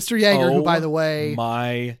 Mr. Yeager, who, by the way,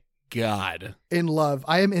 my God, in love.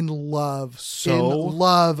 I am in love. So in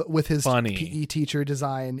love with his funny PE teacher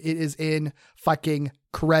design. It is fucking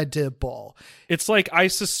credible. It's like, I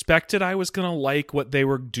suspected I was gonna like what they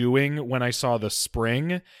were doing when I saw the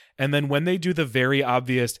spring, and then when they do the very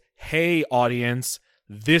obvious, hey audience,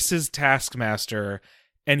 this is Taskmaster,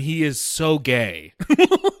 and he is so gay.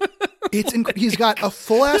 He's got a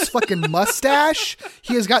full ass fucking mustache.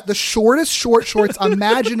 He has got the shortest short shorts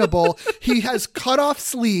imaginable. He has cut off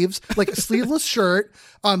sleeves, like a sleeveless shirt.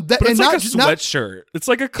 But it's like a sweatshirt. It's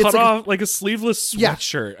like a cut off, like a sleeveless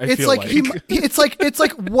sweatshirt. Yeah. It's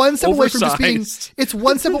like one step away from just being. It's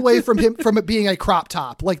one step away from it being a crop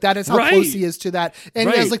top. Like, that is how close he is to that. And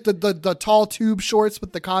he has like the tall tube shorts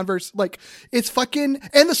with the Converse. Like, it's fucking,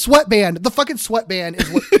 and the sweatband. The fucking sweatband is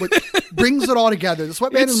what brings it all together. The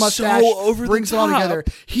sweatband and mustache brings it all together.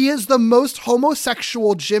 He is the most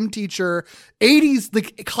homosexual gym teacher, 80s, the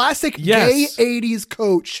classic gay 80s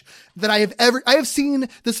coach that I have seen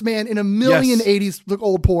this man in a million 80s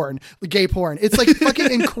old porn, gay porn. It's like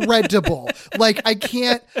fucking incredible. Like, I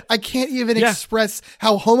can't even express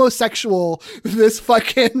how homosexual this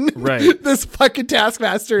fucking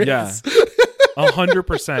Taskmaster is. Yeah.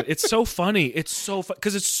 100%. It's so funny. It's so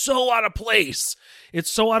because it's so out of place. It's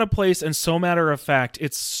so out of place and so matter of fact.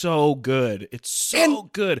 It's so good. It's so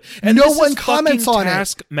good. And no one comments on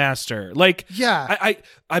Taskmaster. Like, yeah,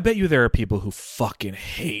 I bet you there are people who fucking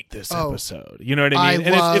hate this episode. You know what I mean?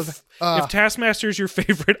 If Taskmaster is your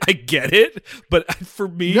favorite, I get it. But for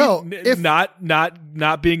me,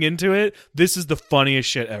 not being into it, this is the funniest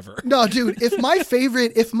shit ever. No, dude. If my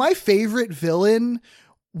favorite villain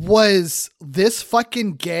was this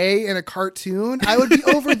fucking gay in a cartoon, I would be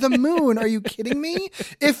over the moon. Are you kidding me?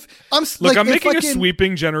 I'm making a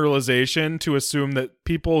sweeping generalization to assume that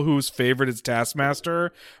people whose favorite is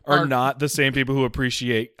Taskmaster are not the same people who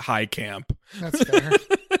appreciate high camp. That's fair.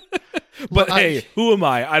 But hey, who am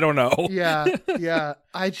I? I don't know. Yeah.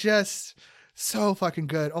 I just, so fucking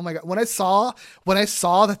good. Oh my God. When I saw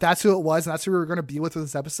that that's who it was and that's who we were going to be with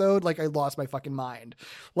this episode, like, I lost my fucking mind.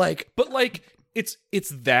 It's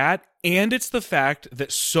that, and it's the fact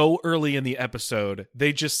that so early in the episode,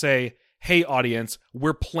 they just say, hey, audience,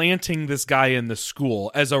 we're planting this guy in the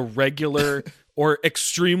school as a regular or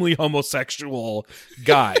extremely homosexual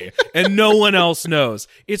guy, and no one else knows.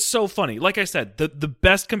 It's so funny. Like I said, the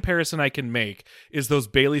best comparison I can make is those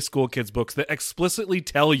Bailey School Kids books that explicitly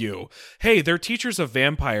tell you, hey, their teacher's a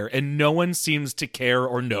vampire, and no one seems to care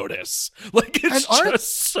or notice. Like, it's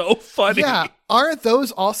just so funny. Yeah. Aren't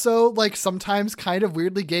those also like sometimes kind of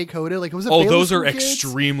weirdly gay coded? Like, was it? Oh, Bailey those School are Kids?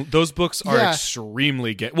 extreme. Those books are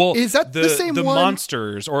extremely gay. Well, is that the same the one?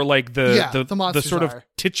 monsters, or like the monsters sort of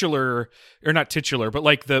titular, or not titular, but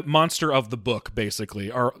like the monster of the book, basically,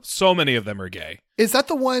 are so many of them are gay. Is that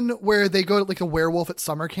the one where they go to like a werewolf at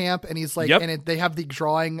summer camp and he's like, they have the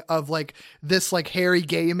drawing of like this like hairy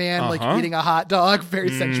gay man like eating a hot dog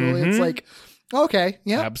very sensually. It's like, okay,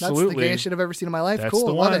 yeah, absolutely. That's the gayest shit I've ever seen in my life. That's cool,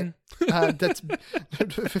 the love one. it. That's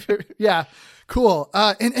yeah, cool.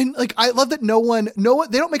 And like I love that no one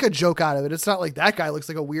they don't make a joke out of it. It's not like that guy looks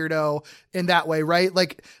like a weirdo in that way, right?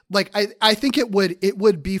 Like I think it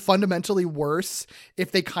would be fundamentally worse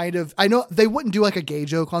if they kind of, I know they wouldn't do like a gay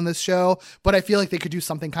joke on this show, but I feel like they could do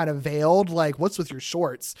something kind of veiled, like what's with your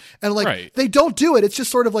shorts, and like they don't do it. It's just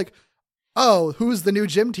sort of like, oh, who's the new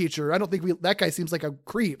gym teacher? I don't think that guy seems like a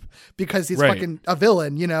creep because he's fucking a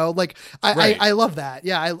villain, you know? Like, I love that.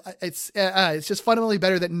 Yeah, it's just fundamentally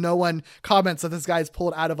better that no one comments that this guy's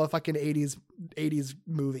pulled out of a fucking 80s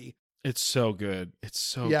movie. It's so good. It's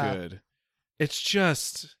so good. It's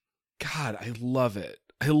just, God, I love it.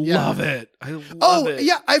 I love it. I love it.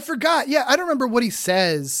 Yeah, I forgot. Yeah, I don't remember what he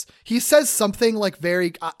says. He says something like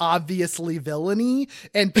very obviously villainy,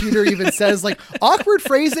 and Peter even says like awkward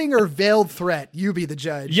phrasing or veiled threat. You be the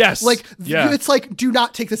judge. Yes. Like it's like, do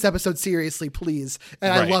not take this episode seriously, please.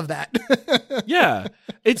 And I love that. Yeah.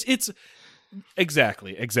 It's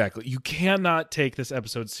exactly. You cannot take this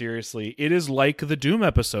episode seriously. It is like the Doom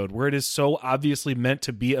episode where it is so obviously meant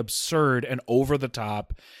to be absurd and over the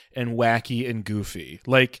top and wacky and goofy.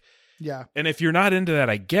 Like, yeah. And if you're not into that,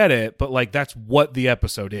 I get it, but like that's what the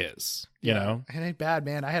episode is, you know? It ain't bad,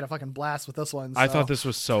 man. I had a fucking blast with this one. So. I thought this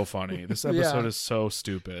was so funny. This episode is so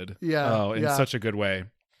stupid. Yeah. Oh, in such a good way.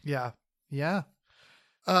 Yeah. Yeah.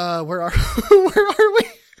 Where are we?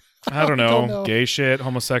 I don't know. Gay shit,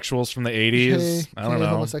 homosexuals from the 80s. I don't know.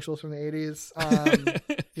 Homosexuals from the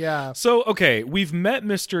 80s. Yeah. So, okay, we've met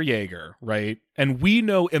Mr. Yeager, right? And we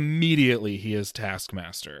know immediately he is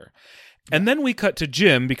Taskmaster. And then we cut to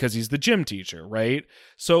Jim because he's the gym teacher, right?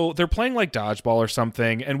 So they're playing like dodgeball or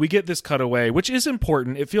something, and we get this cutaway, which is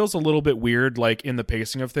important. It feels a little bit weird, like in the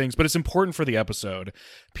pacing of things, but it's important for the episode.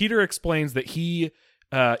 Peter explains that he,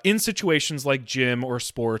 in situations like gym or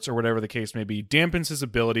sports or whatever the case may be, dampens his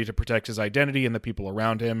ability to protect his identity and the people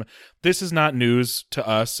around him. This is not news to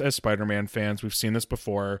us as Spider-Man fans. We've seen this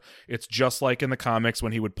before. It's just like in the comics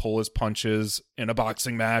when he would pull his punches in a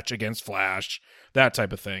boxing match against Flash, that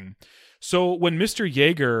type of thing. So when Mr.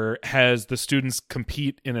 Yeager has the students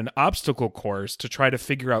compete in an obstacle course to try to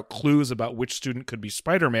figure out clues about which student could be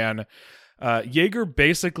Spider-Man, Yeager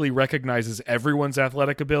basically recognizes everyone's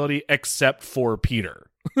athletic ability except for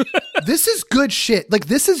Peter. This is good shit. Like,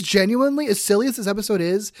 this is genuinely, as silly as this episode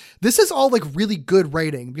is, this is all like really good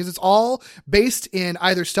writing because it's all based in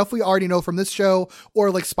either stuff we already know from this show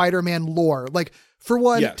or like Spider-Man lore. Like, for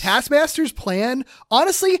one, Taskmaster's plan,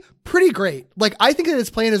 honestly, pretty great. Like, I think that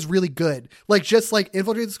his plan is really good. Like, just like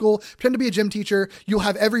infiltrate the school, pretend to be a gym teacher. You'll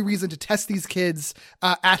have every reason to test these kids'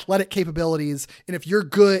 athletic capabilities. And if you're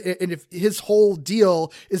good, and if his whole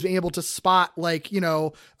deal is being able to spot, like, you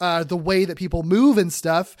know, the way that people move and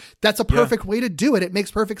stuff, that's a perfect way to do it. It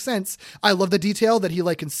makes perfect sense. I love the detail that he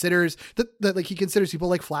like considers that like he considers people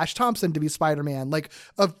like Flash Thompson to be Spider-Man. Like,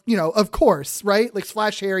 of course, right? Like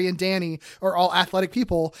Flash, Harry, and Danny are all athletic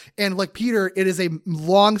people, and like Peter, it is a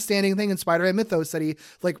long-standing thing in Spider-Man mythos that he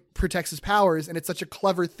like protects his powers, and it's such a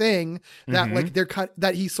clever thing that like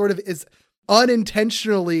that he sort of is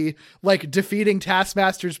unintentionally like defeating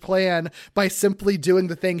Taskmaster's plan by simply doing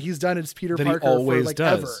the thing he's done as Peter Parker for like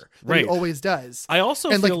ever. Right, he always does. I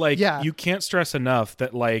also feel like you can't stress enough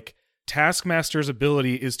that like Taskmaster's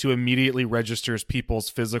ability is to immediately registers people's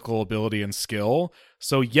physical ability and skill.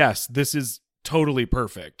 So yes, this is totally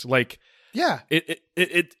perfect. Like, yeah,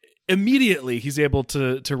 it immediately he's able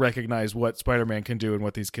to recognize what Spider-Man can do and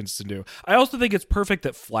what these kids can do. I also think it's perfect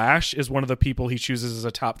that Flash is one of the people he chooses as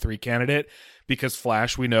a top 3 candidate because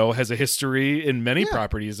Flash, we know, has a history in many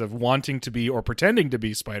properties of wanting to be or pretending to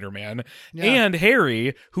be Spider-Man, and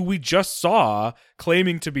Harry, who we just saw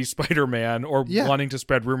claiming to be Spider-Man or wanting to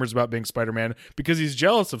spread rumors about being Spider-Man because he's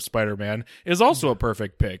jealous of Spider-Man, is also a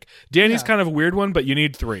perfect pick. Danny's kind of a weird one, but you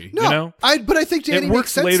need 3. No, you know, but I think Danny it works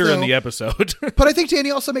makes sense, later though. in the episode. But I think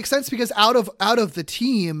Danny also makes sense because out of the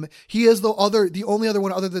team, he is the only other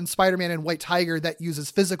one other than Spider-Man and White Tiger that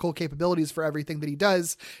uses physical capabilities for everything that he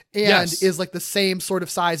does, and is like the same sort of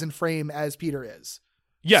size and frame as Peter is.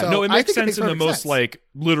 Yeah, so no, it makes sense in the most sense. like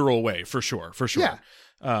literal way, for sure. Yeah.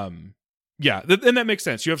 And that makes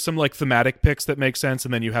sense. You have some like thematic picks that make sense,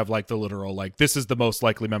 and then you have like the literal, like, this is the most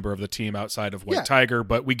likely member of the team outside of White Tiger,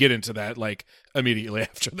 but we get into that like immediately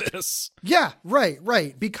after this. Yeah,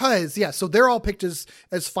 right. Because so they're all picked as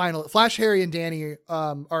final. Flash, Harry, and Danny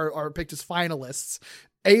are picked as finalists.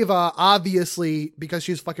 Ava, obviously, because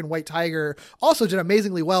she's fucking White Tiger, also did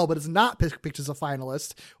amazingly well, but is not picked as a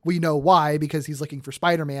finalist. We know why, because he's looking for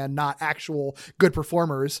Spider-Man, not actual good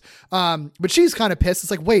performers. But she's kind of pissed.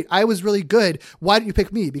 It's like, wait, I was really good. Why didn't you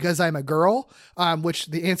pick me? Because I'm a girl? Which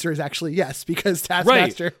the answer is actually yes, because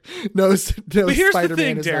Taskmaster knows but here's Spider-Man the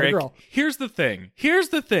thing, is Derek. not a girl. Here's the thing.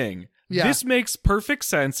 Yeah. This makes perfect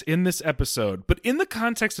sense in this episode, but in the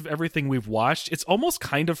context of everything we've watched, it's almost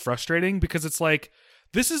kind of frustrating because it's like,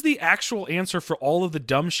 this is the actual answer for all of the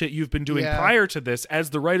dumb shit you've been doing prior to this as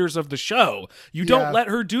the writers of the show. You don't let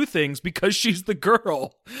her do things because she's the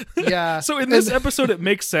girl. Yeah. So in this episode, it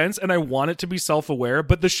makes sense, and I want it to be self-aware,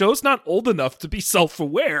 but the show's not old enough to be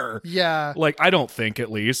self-aware. Yeah. Like, I don't think,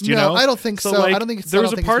 at least, you know? I don't think so. Like, I don't think there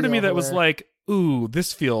was a part of me that was like, ooh,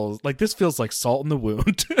 this feels like salt in the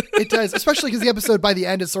wound. It does, especially because the episode by the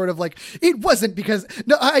end is sort of like, it wasn't because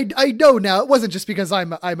I know now it wasn't just because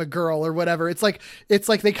I'm a girl or whatever. It's like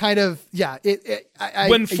they kind of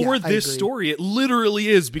this story it literally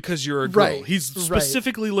is because you're a girl. Right, He's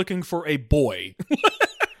specifically looking for a boy.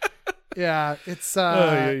 Yeah, it's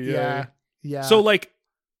So like,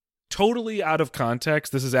 totally out of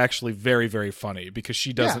context, this is actually very, very funny because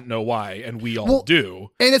she doesn't know why, and we all do.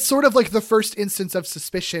 And it's sort of like the first instance of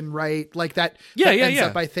suspicion, right? Like that ends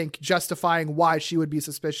up, I think, justifying why she would be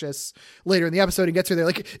suspicious later in the episode and gets her there.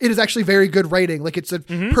 Like, it is actually very good writing. Like, it's a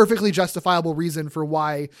perfectly justifiable reason for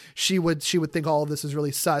why she would think all of this is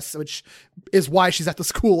really sus, which is why she's at the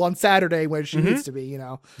school on Saturday where she needs to be, you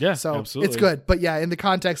know? Yeah, so absolutely. It's good. But yeah, in the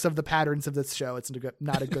context of the patterns of this show, it's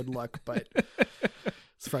not a good look, but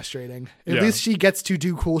it's frustrating. At least she gets to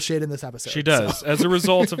do cool shit in this episode. She does. So. As a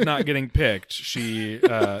result of not getting picked, she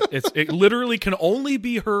it literally can only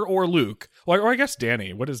be her or Luke. Or I guess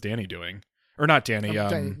Danny. What is Danny doing? Or not Danny.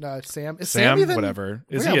 Sam. Is Sam even whatever.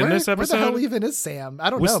 Is he in this episode? Where the hell even is Sam?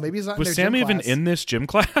 I don't know. Maybe he's not in their Sam gym even class. in this gym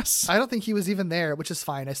class? I don't think he was even there, which is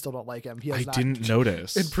fine. I still don't like him. I didn't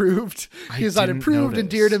notice. Improved. He's not improved,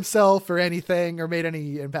 endeared himself or anything, or made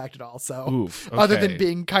any impact at all. So, oof, okay. Other than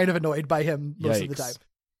being kind of annoyed by him most of the time.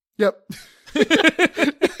 Yep.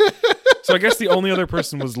 So I guess the only other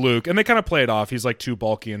person was Luke, and they kind of play it off. He's like too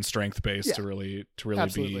bulky and strength based to really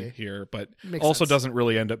be here, but Makes also sense. doesn't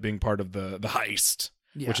really end up being part of the heist,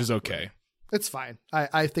 which is okay. It's fine.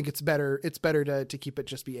 I think it's better. It's better to keep it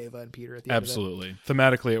just be Ava and Peter at the end. Absolutely.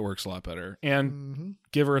 Thematically, it works a lot better. And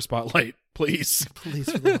give her a spotlight, please.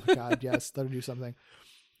 Please, for the love of God, yes, let her do something.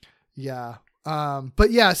 Yeah.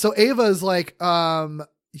 But yeah, so Ava is like,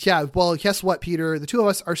 yeah, well, guess what, Peter? The two of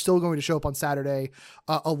us are still going to show up on Saturday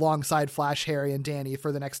alongside Flash, Harry, and Danny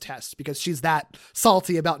for the next test because she's that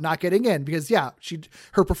salty about not getting in because,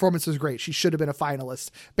 her performance was great. She should have been a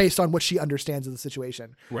finalist based on what she understands of the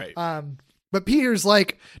situation. Right. But Peter's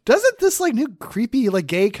like, doesn't this like new creepy like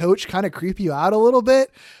gay coach kind of creep you out a little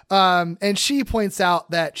bit? And she points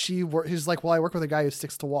out that she's like, well, I work with a guy who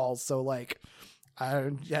sticks to walls. So like,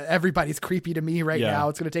 everybody's creepy to me right now.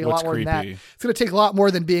 It's going to take a lot more than that. It's going to take a lot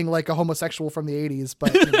more than being like a homosexual from the 80s.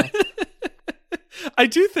 But you know. I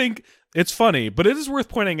do think it's funny, but it is worth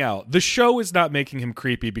pointing out the show is not making him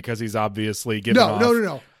creepy because he's obviously giving off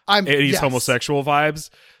no. 80s homosexual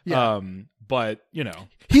vibes. Yeah. But you know,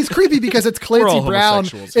 he's creepy because it's Clancy Brown.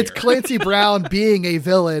 It's here. Clancy Brown being a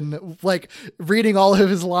villain, like reading all of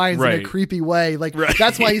his lines in a creepy way. Like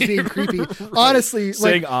that's why he's being creepy. Honestly,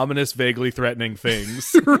 saying ominous, vaguely threatening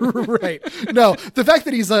things. Right. No, the fact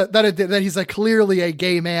that he's clearly a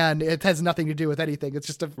gay man, it has nothing to do with anything. It's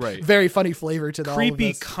just a very funny flavor to the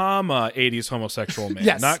creepy, 80s homosexual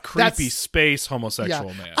man, not creepy space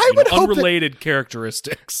homosexual man. I would hope unrelated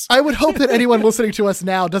characteristics. I would hope that anyone listening to us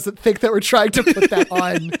now doesn't think that we're trying to put that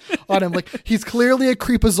on him. Like he's clearly a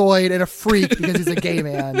creepazoid and a freak because he's a gay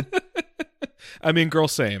man. I mean, girl,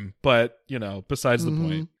 same, but you know, besides the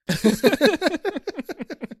point.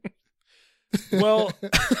 Well,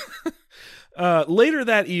 later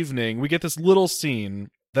that evening, we get this little scene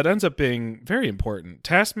that ends up being very important.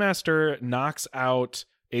 Taskmaster knocks out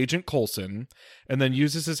Agent Coulson and then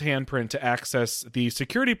uses his handprint to access the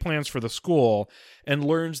security plans for the school and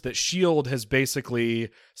learns that S.H.I.E.L.D. has basically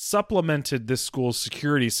supplemented this school's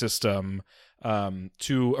security system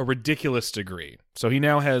to a ridiculous degree. So he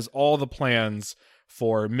now has all the plans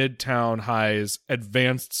for Midtown High's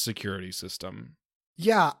advanced security system.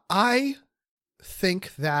 Yeah, I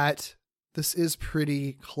think that this is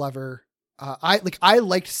pretty clever. I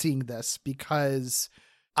liked seeing this because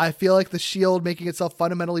I feel like the S.H.I.E.L.D. making itself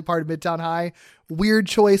fundamentally part of Midtown High, weird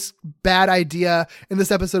choice, bad idea. And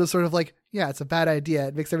this episode is sort of like, yeah, it's a bad idea.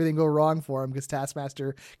 It makes everything go wrong for him because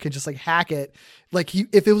Taskmaster can just like hack it. Like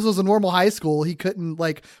if it was a normal high school, he couldn't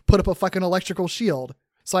like put up a fucking electrical shield.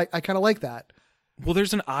 So I kind of like that. Well,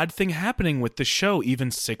 there's an odd thing happening with the show,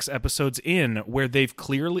 even 6 episodes in, where they've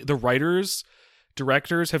clearly, the writers,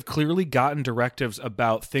 directors have clearly gotten directives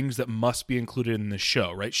about things that must be included in the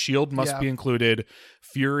show, right? S.H.I.E.L.D. must be included.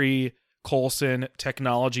 Fury, Coulson,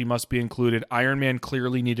 technology must be included. Iron Man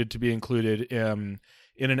clearly needed to be included in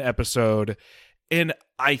an episode. And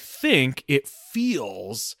I think it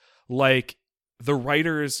feels like the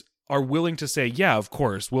writers are willing to say, yeah, of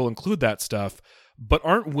course, we'll include that stuff, but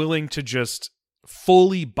aren't willing to just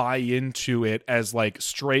fully buy into it as like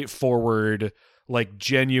straightforward, like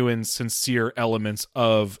genuine, sincere elements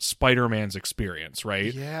of Spider-Man's experience,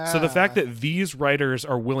 right? Yeah. So the fact that these writers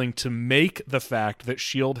are willing to make the fact that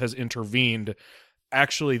S.H.I.E.L.D. has intervened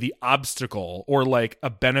actually the obstacle or like a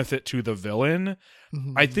benefit to the villain,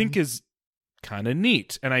 I think is kind of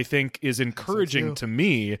neat. And I think is encouraging to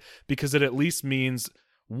me because it at least means,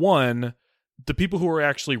 one, the people who are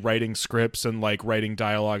actually writing scripts and like writing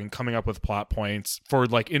dialogue and coming up with plot points for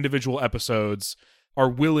like individual episodes are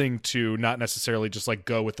willing to not necessarily just like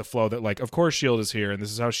go with the flow that like, of course S.H.I.E.L.D. is here and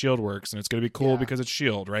this is how S.H.I.E.L.D. works and it's going to be cool because it's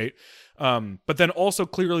S.H.I.E.L.D., right? But then also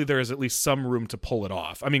clearly there is at least some room to pull it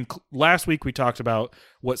off. I mean, last week we talked about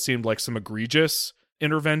what seemed like some egregious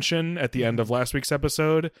intervention at the end of last week's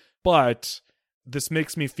episode, but this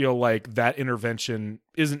makes me feel like that intervention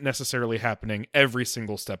isn't necessarily happening every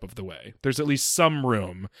single step of the way. There's at least some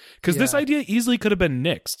room. Because this idea easily could have been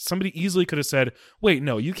nixed. Somebody easily could have said, wait,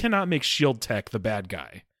 no, you cannot make S.H.I.E.L.D. Tech the bad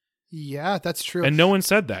guy. Yeah, that's true. And no one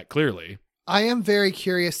said that, clearly. I am very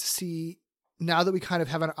curious to see, now that we kind of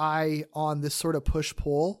have an eye on this sort of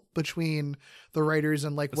push-pull between the writers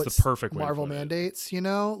and like what's the perfect Marvel mandates, you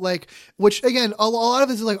know, like, which again, a lot of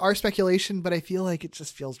this is like our speculation, but I feel like it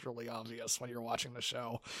just feels really obvious when you're watching the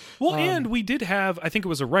show. Well, and we did have, I think it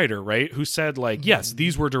was a writer, right, who said like, yes,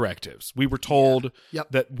 these were directives. We were told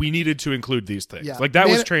that we needed to include these things. Yeah. Like that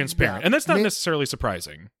was transparent. And that's not necessarily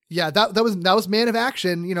surprising. Yeah, that was Man of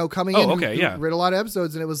Action, you know, coming in. Okay, who read a lot of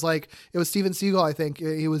episodes, and it was Steven Seagal, I think.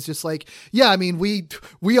 He was just like, yeah, I mean,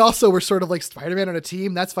 we also were sort of like Spider-Man on a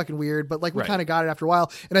team. That's fucking weird, but like we kind of got it after a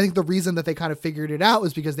while. And I think the reason that they kind of figured it out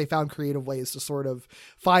was because they found creative ways to sort of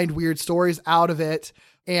find weird stories out of it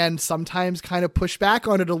and sometimes kind of push back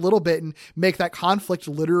on it a little bit and make that conflict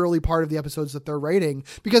literally part of the episodes that they're writing.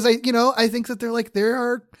 Because I think that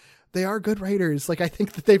they are good writers. Like I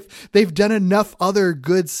think that they've done enough other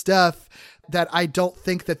good stuff that I don't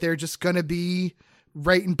think that they're just going to be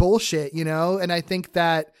writing bullshit, you know? And I think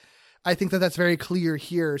that that's very clear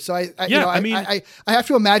here. So I have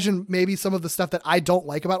to imagine maybe some of the stuff that I don't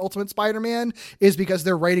like about Ultimate Spider-Man is because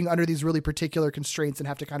they're writing under these really particular constraints and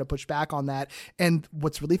have to kind of push back on that. And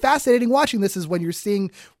what's really fascinating watching this is when you're seeing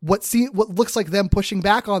what looks like them pushing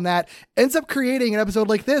back on that ends up creating an episode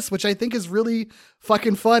like this, which I think is really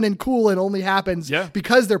fucking fun and cool and only happens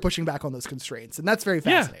because they're pushing back on those constraints. And that's very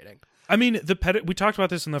fascinating. I mean, we talked about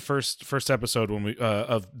this in the first episode when we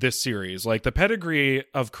of this series. Like the pedigree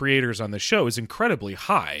of creators on the show is incredibly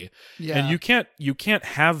high, and you can't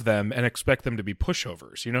have them and expect them to be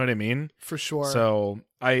pushovers. You know what I mean? For sure. So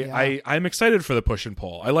I'm excited for the push and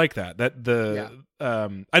pull. I like that.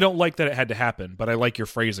 I don't like that it had to happen, but I like your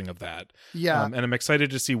phrasing of that. Yeah, and I'm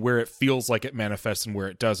excited to see where it feels like it manifests and where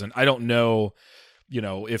it doesn't. I don't know. You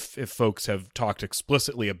know, if folks have talked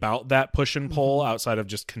explicitly about that push and pull outside of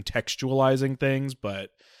just contextualizing things,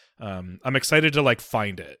 but I'm excited to like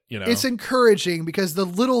find it, you know. It's encouraging because the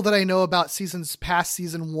little that I know about seasons past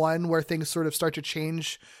season 1 where things sort of start to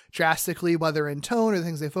change drastically, whether in tone or the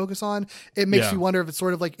things they focus on, it makes you wonder if it's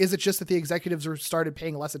sort of like, is it just that the executives are started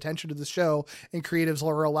paying less attention to the show and creatives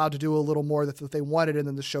are allowed to do a little more that they wanted, and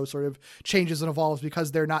then the show sort of changes and evolves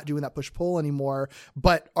because they're not doing that push-pull anymore,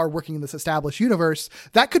 but are working in this established universe?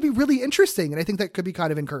 That could be really interesting, and I think that could be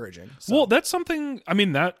kind of encouraging. So. Well, that's something, I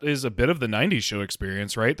mean, that is a bit of the 90s show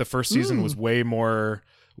experience, right? The first season was way more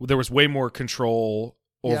there was way more control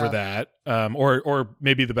over that. Or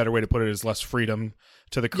maybe the better way to put it is less freedom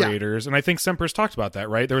to the creators. And I think Semper's talked about that,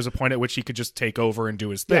 right? There was a point at which he could just take over and do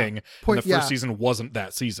his thing. And the first season wasn't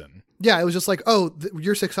that season. Yeah, it was just like, oh,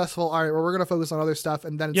 you're successful. All right, well, we're going to focus on other stuff.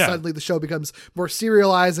 And then suddenly the show becomes more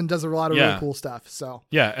serialized and does a lot of really cool stuff. So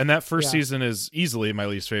yeah, and that first season is easily my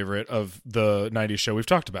least favorite of the 90s show we've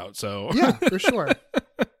talked about. So yeah, for sure.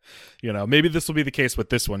 You know, maybe this will be the case with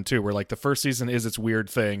this one too, where like the first season is its weird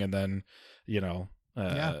thing, and then, you know,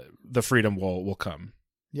 the freedom will come.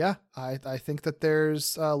 Yeah, I think that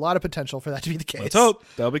there's a lot of potential for that to be the case. Let's hope.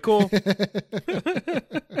 That'll be cool.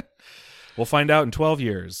 We'll find out in 12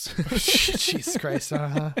 years. Jesus Christ.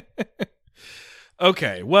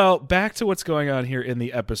 Okay, well, back to what's going on here in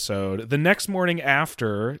the episode. The next morning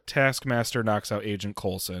after Taskmaster knocks out Agent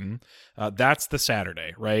Coulson, that's the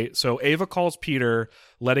Saturday, right? So Ava calls Peter,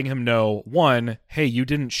 letting him know, 1, hey, you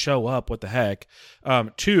didn't show up, what the heck?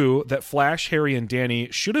 2, that Flash, Harry, and Danny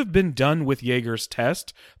should have been done with Yeager's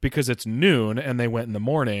test because it's noon and they went in the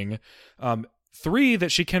morning. 3,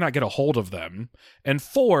 that she cannot get a hold of them. And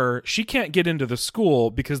 4, she can't get into the school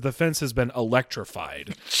because the fence has been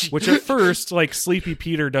electrified. Which at first, like, Sleepy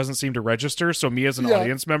Peter doesn't seem to register. So me as an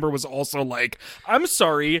audience member was also like, I'm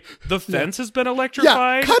sorry, the fence has been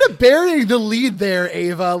electrified? Yeah, kind of burying the lead there,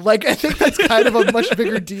 Ava. Like, I think that's kind of a much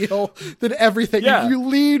bigger deal than everything. Yeah. You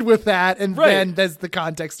lead with that, and then there's the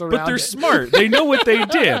context around it. But they're smart. They know what they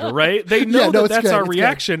did, right? They know that's our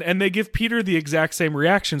reaction, and they give Peter the exact same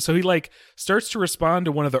reaction. So he, like, starts to respond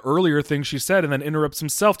to one of the earlier things she said and then interrupts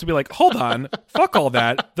himself to be like, hold on, fuck all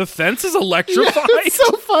that. The fence is electrified. Yeah, it's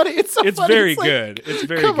so funny. It's so funny. Very good. It's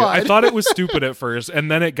very good. I thought it was stupid at first, and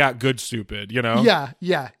then it got good stupid, you know?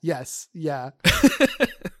 Yeah.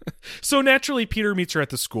 So naturally, Peter meets her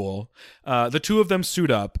at the school. The two of them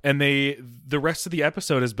suit up, and the rest of the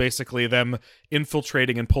episode is basically them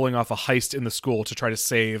infiltrating and pulling off a heist in the school to try to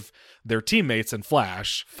save their teammates and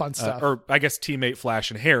Flash. Fun stuff. Or I guess teammate Flash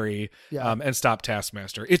and Harry, and stop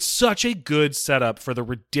Taskmaster. It's such a good setup for the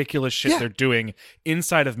ridiculous shit they're doing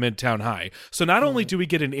inside of Midtown High. So not only do we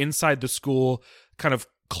get an inside the school kind of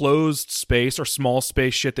closed space or small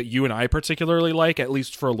space shit that you and I particularly like, at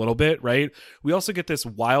least for a little bit, right? We also get this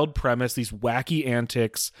wild premise, these wacky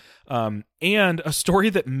antics, and a story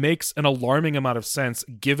that makes an alarming amount of sense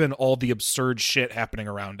given all the absurd shit happening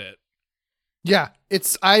around it. Yeah,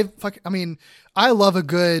 I love a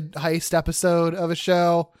good heist episode of a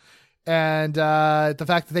show. And the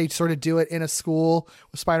fact that they sort of do it in a school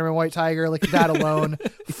with Spider-Man White Tiger, like that alone,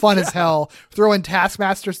 fun as hell. Throw in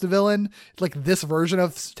Taskmaster's the villain, like this version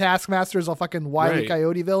of Taskmaster is a fucking Wile E.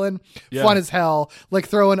 Coyote villain. Fun as hell. Like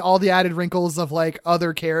throw in all the added wrinkles of like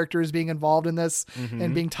other characters being involved in this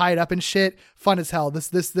and being tied up in shit. Fun as hell.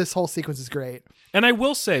 This whole sequence is great. And I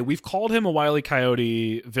will say, we've called him a Wile E.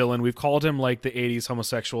 Coyote villain. We've called him like the 80s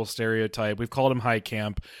homosexual stereotype. We've called him high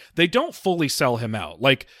camp. They don't fully sell him out.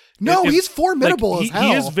 Like, no, he's formidable as hell.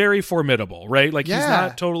 He is very formidable, right? Like, he's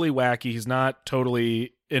not totally wacky. He's not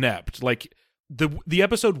totally inept. Like, the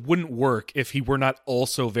episode wouldn't work if he were not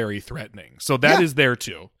also very threatening. So that is there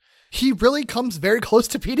too. He really comes very close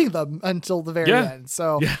to beating them until the very end.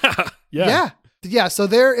 So yeah, so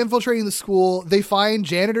they're infiltrating the school. They find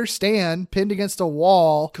janitor Stan pinned against a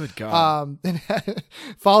wall. Good God. And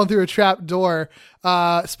falling through a trap door.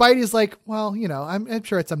 Spidey's like, well, you know, I'm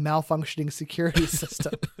sure it's a malfunctioning security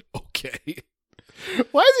system. Okay.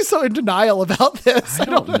 Why is he so in denial about this? I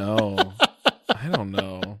don't know. I don't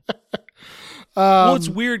know. Well, it's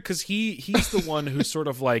weird because he's the one who's sort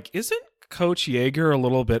of like, isn't Coach Yeager a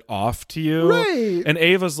little bit off to you? Right. And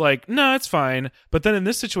Ava's like, no, it's fine. But then in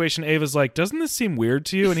this situation, Ava's like, doesn't this seem weird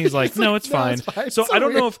to you? And he's like, no, it's fine. So I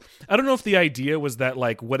don't know if the idea was that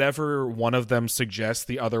like whatever one of them suggests,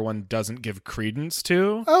 the other one doesn't give credence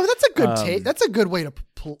to. Oh, that's a good take. That's a good way to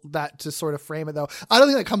pull that, to sort of frame it, though. I don't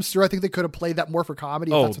think that comes through. I think they could have played that more for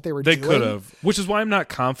comedy. If that's what they were doing. They could have, which is why I'm not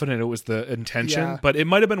confident it was the intention. Yeah. But it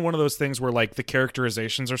might have been one of those things where like the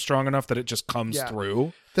characterizations are strong enough that it just comes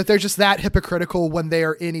through. That they're just that hypocritical when they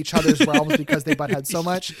are in each other's realms because they butt heads so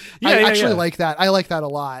much. I actually like that. I like that a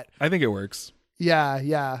lot. I think it works.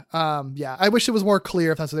 Yeah. I wish it was more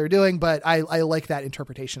clear if that's what they were doing, but I like that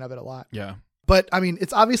interpretation of it a lot. Yeah. But I mean,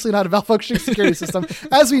 it's obviously not a malfunctioning security system,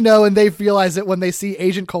 as we know, and they realize it when they see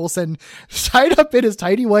Agent Coulson tied up in his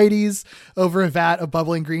tidy whities over a vat of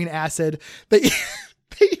bubbling green acid. They even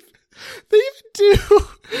do.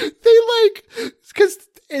 They like, because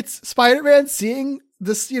it's Spider-Man seeing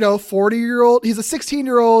this, 40-year-old, he's a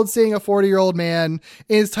 16-year-old seeing a 40-year-old man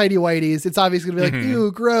in his tidy whities. It's obviously gonna be like,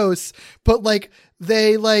 ew, gross. But like,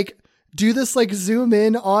 they like do this like zoom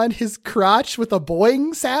in on his crotch with a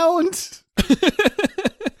boing sound.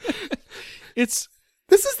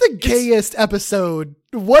 This is the gayest episode.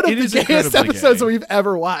 One of the gayest episodes that we've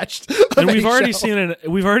ever watched. And we've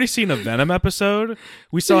already seen a Venom episode.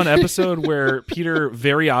 We saw an episode where Peter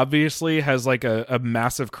very obviously has like a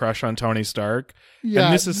massive crush on Tony Stark. Yeah,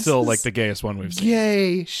 and this is still like the gayest one we've seen.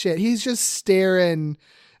 Gay shit. He's just staring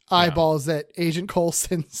eyeballs at Agent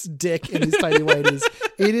Coulson's dick in his tiny whities.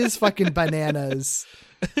 It is fucking bananas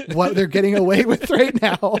what they're getting away with right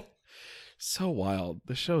now. So wild.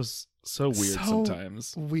 The show's so weird sometimes.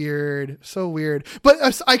 So weird.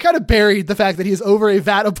 But I kind of buried the fact that he's over a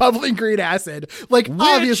vat of bubbling green acid.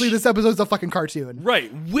 Obviously this episode's a fucking cartoon.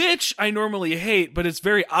 Right. Which I normally hate, but it's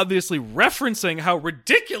very obviously referencing how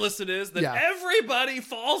ridiculous it is that everybody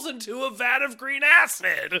falls into a vat of green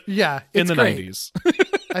acid. Yeah. In the great. 90s.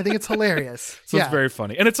 I think it's hilarious. So it's very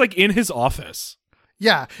funny. And it's like in his office.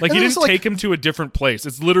 Yeah. Like, he didn't take him to a different place.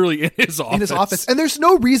 It's literally in his office. And there's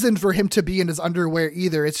no reason for him to be in his underwear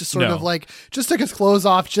either. It's just sort of like, just took his clothes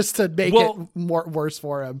off just to make it worse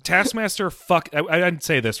for him. Taskmaster I didn't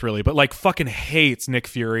say this really, but like fucking hates Nick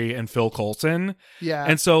Fury and Phil Coulson. Yeah.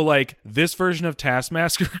 And so like this version of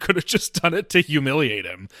Taskmaster could have just done it to humiliate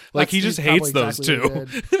him. Like he just hates those two.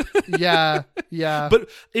 Yeah. Yeah. But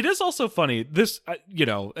it is also funny. This,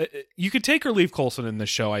 you could take or leave Coulson in this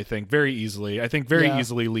show, I think, very easily. I think very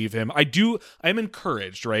easily leave him. I'm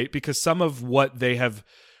encouraged, right? Because some of what they have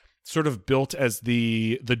sort of built as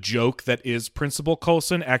the joke that is Principal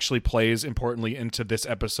Coulson actually plays importantly into this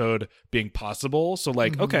episode being possible. So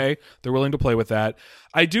like, okay, they're willing to play with that.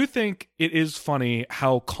 I do think it is funny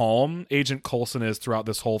how calm Agent Coulson is throughout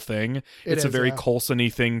this whole thing. It's a very Coulson-y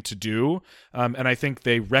thing to do. And I think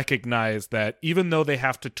they recognize that even though they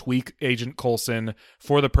have to tweak Agent Coulson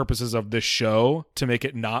for the purposes of this show to make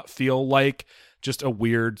it not feel like just a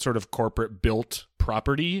weird sort of corporate built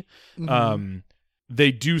property,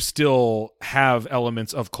 they do still have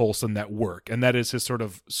elements of Coulson that work, and that is his sort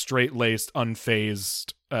of straight-laced,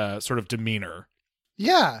 unfazed sort of demeanor.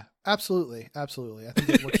 Yeah, absolutely. I think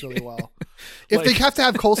it works really well. If they have to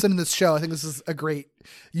have Coulson in this show, I think this is a great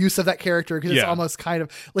use of that character, because it's almost kind of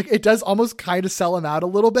like, it does almost kind of sell him out a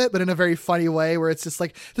little bit, but in a very funny way, where it's just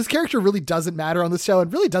like, this character really doesn't matter on this show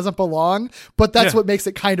and really doesn't belong, but that's what makes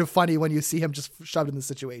it kind of funny when you see him just shoved in the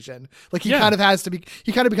situation. Like he kind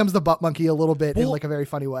of becomes the butt monkey a little bit in like a very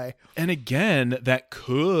funny way. And again, that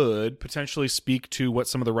could potentially speak to what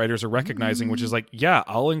some of the writers are recognizing, which is like,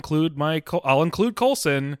 I'll include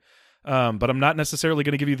Coulson, but I'm not necessarily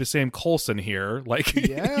going to give you the same Coulson here. Like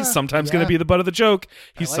he's sometimes going to be the butt of the joke.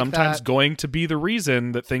 He's sometimes going to be the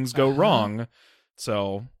reason that things go wrong.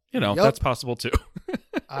 So, that's possible too.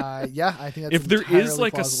 I think that's if there is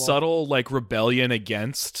like plausible. a subtle like rebellion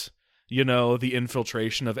against, the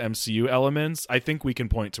infiltration of MCU elements, I think we can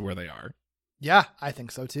point to where they are. Yeah, I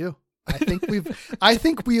think so too. I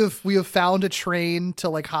think we have found a train to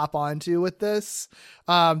like hop onto with this.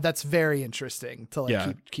 That's very interesting to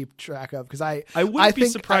like keep track of, because I wouldn't be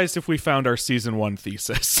surprised if we found our season 1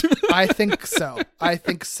 thesis. I think so.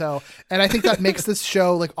 And I think that makes this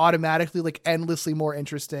show like automatically like endlessly more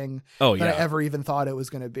interesting than I ever even thought it was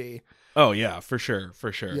going to be. Oh yeah, for sure.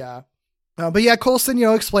 Yeah. But Coulson,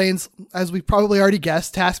 explains, as we probably already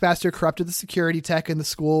guessed, Taskmaster corrupted the security tech in the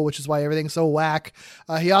school, which is why everything's so whack.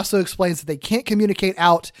 He also explains that they can't communicate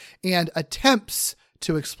out and attempts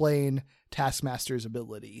to explain Taskmaster's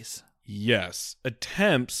abilities. Yes,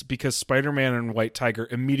 attempts, because Spider-Man and White Tiger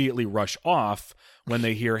immediately rush off when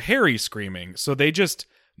they hear Harry screaming. So they just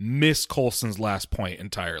miss Coulson's last point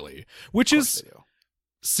entirely, which is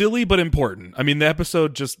silly but important. I mean, the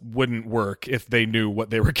episode just wouldn't work if they knew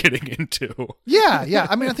what they were getting into. Yeah.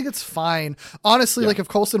 I mean, I think it's fine. Honestly, like if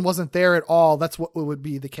Coulson wasn't there at all, that's what would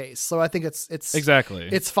be the case. So I think it's exactly,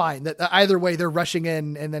 it's fine that either way they're rushing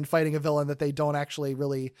in and then fighting a villain that they don't actually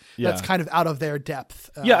really, that's kind of out of their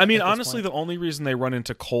depth. I mean, honestly, the only reason they run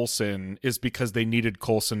into Coulson is because they needed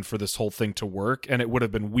Coulson for this whole thing to work. And it would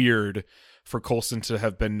have been weird for Coulson to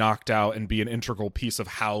have been knocked out and be an integral piece of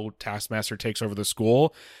how Taskmaster takes over the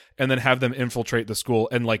school, and then have them infiltrate the school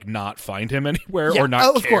and like not find him anywhere or not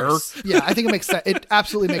care. Of course. Yeah, I think it makes sense. It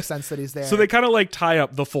absolutely makes sense that he's there. So they kind of like tie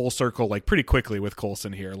up the full circle like pretty quickly with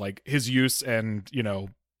Coulson here, like his use and,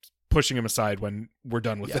 pushing him aside when we're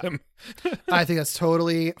done with him. I think that's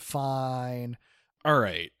totally fine. All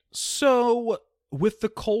right. So with the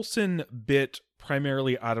Coulson bit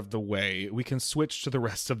primarily out of the way, we can switch to the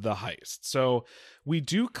rest of the heist. So we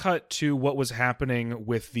do cut to what was happening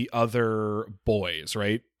with the other boys,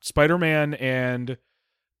 right? Spider-Man and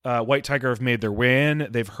White Tiger have made their way in.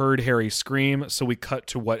 They've heard Harry scream, so we cut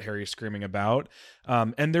to what Harry's screaming about.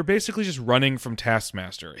 And they're basically just running from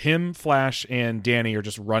Taskmaster. Him, Flash, and Danny are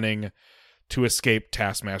just running to escape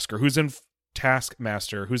Taskmaster, who's in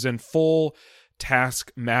Taskmaster, who's in full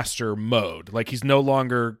Taskmaster mode. Like, he's no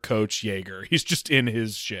longer Coach Yeager. He's just in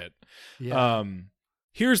his shit. Yeah.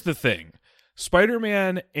 Here's the thing.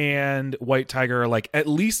 Spider-Man and White Tiger are like, at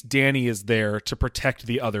least Danny is there to protect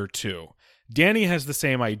the other two. Danny has the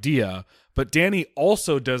same idea, but Danny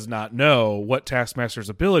also does not know what Taskmaster's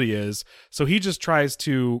ability is, so he just tries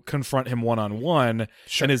to confront him one-on-one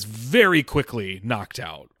and is very quickly knocked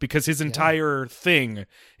out because his entire thing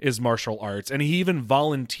is martial arts, and he even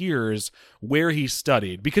volunteers where he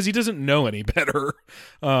studied because he doesn't know any better.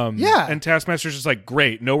 And Taskmaster's just like,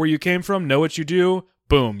 great, know where you came from, know what you do,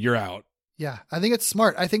 boom, you're out. Yeah, I think it's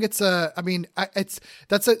smart. I think it's I think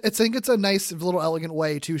it's a nice little elegant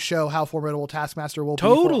way to show how formidable Taskmaster will be for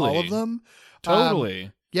all of them.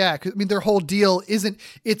 Totally. Yeah, because I mean, their whole deal isn't.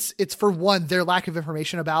 It's for one, their lack of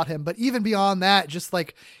information about him, but even beyond that, just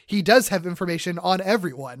like he does have information on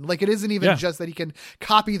everyone. Like, it isn't even just that he can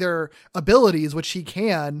copy their abilities, which he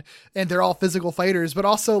can, and they're all physical fighters, but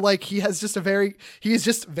also like he is just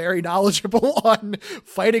very knowledgeable on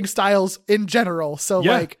fighting styles in general. So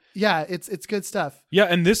it's good stuff. Yeah,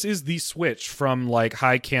 and this is the switch from like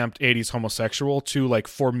high camped 80s homosexual to like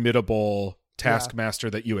formidable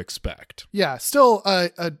Taskmaster that you expect. Yeah, still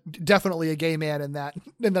definitely a gay man in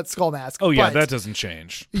that skull mask. Oh yeah, that doesn't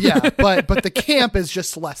change. Yeah, but the camp is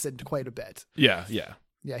just lessened quite a bit. Yeah.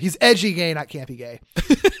 Yeah, he's edgy gay, not campy gay.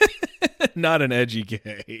 Not an edgy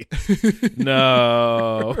gay.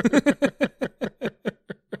 No.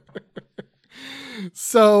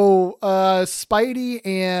 So Spidey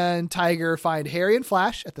and Tiger find Harry and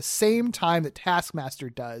Flash at the same time that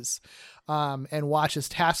Taskmaster does. And watch as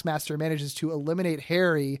Taskmaster manages to eliminate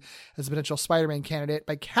Harry as a potential Spider-Man candidate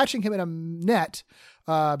by catching him in a net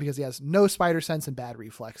because he has no spider sense and bad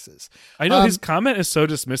reflexes. I know his comment is so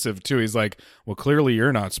dismissive too. He's like, well, clearly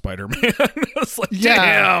you're not Spider-Man. It's like,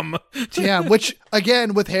 damn. Which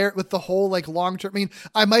again, with the whole like long-term, I mean,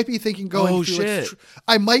 I might be thinking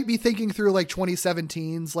I might be thinking through like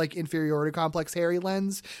 2017's like inferiority complex Harry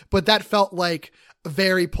lens, but that felt like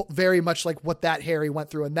very, very much like what that Harry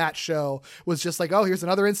went through in that show was just like, oh, here's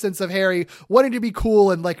another instance of Harry wanting to be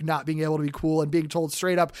cool and like not being able to be cool and being told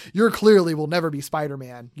straight up, you're clearly will never be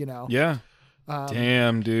Spider-Man, you know? Yeah.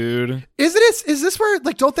 Damn, dude. Is this where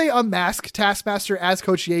like, don't they unmask Taskmaster as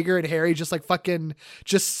Coach Yeager and Harry just like fucking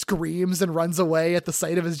just screams and runs away at the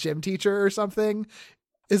sight of his gym teacher or something?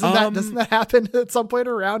 Doesn't that happen at some point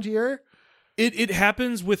around here? It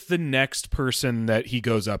happens with the next person that he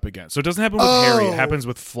goes up against. So it doesn't happen with Harry. It happens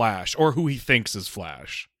with Flash or who he thinks is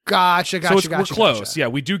Flash. Gotcha. We're close. Gotcha. Yeah,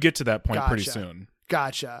 we do get to that point pretty soon.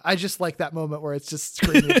 Gotcha. I just like that moment where it's just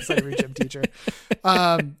screaming at the sight of your gym teacher.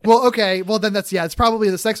 Well, then it's probably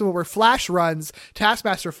the next one where Flash runs,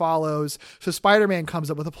 Taskmaster follows, so Spider-Man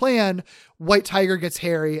comes up with a plan. White Tiger gets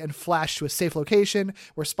Harry and Flash to a safe location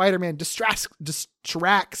where Spider-Man distracts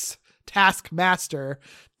Taskmaster.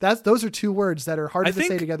 Those are two words that are harder to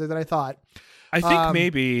say together than I thought. I think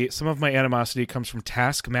maybe some of my animosity comes from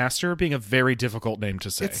Taskmaster being a very difficult name to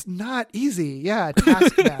say. It's not easy. Yeah,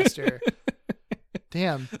 Taskmaster.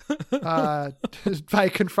 Damn. By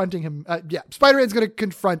confronting him. Spider-Man's going to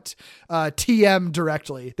confront TM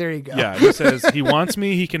directly. There you go. Yeah, he says, he wants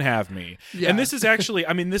me, he can have me. Yeah. And this is actually,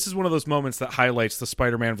 I mean, this is one of those moments that highlights the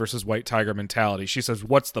Spider-Man versus White Tiger mentality. She says,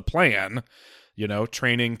 what's the plan? You know,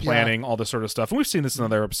 training, planning, all this sort of stuff. And we've seen this in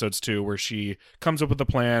other episodes too, where she comes up with a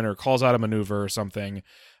plan or calls out a maneuver or something.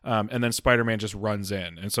 And then Spider-Man just runs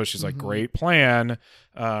in. And so she's like, great plan.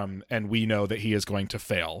 And we know that he is going to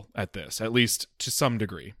fail at this, at least to some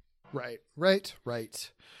degree. Right.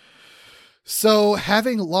 So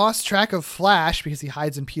having lost track of Flash because he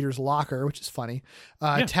hides in Peter's locker, which is funny,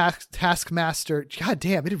 Taskmaster, god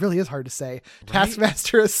damn, it really is hard to say. Right?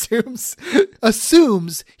 Taskmaster assumes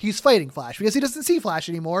he's fighting Flash because he doesn't see Flash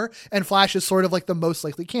anymore, and Flash is sort of like the most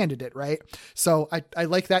likely candidate, right? So I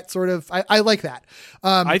like that sort of, I like that.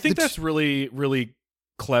 I think that's really, really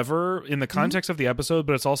clever in the context of the episode,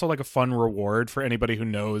 but it's also like a fun reward for anybody who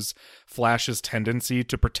knows Flash's tendency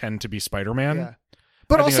to pretend to be Spider-Man. Yeah.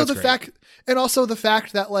 But also the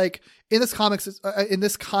fact that like in this comics, in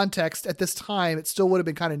this context at this time, it still would have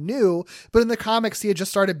been kind of new, but in the comics, he had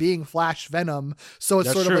just started being Flash Venom. So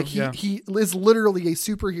it's like he is literally a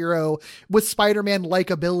superhero with Spider-Man-like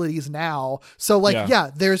abilities now. So like,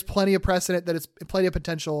 there's plenty of precedent that it's plenty of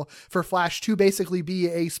potential for Flash to basically be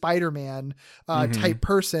a Spider-Man type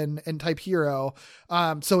person and type hero.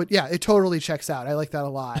 So it totally checks out. I like that a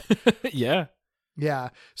lot. Yeah. Yeah.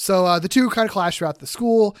 So the two kind of clash throughout the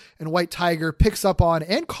school, and White Tiger picks up on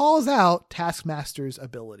and calls out Taskmaster's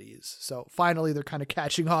abilities. So finally, they're kind of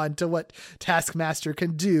catching on to what Taskmaster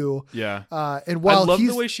can do. Yeah. And while I love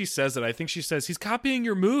the way she says it. I think she says, "He's copying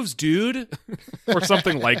your moves, dude," or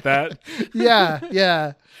something like that.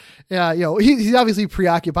 Yeah. Yeah, he's obviously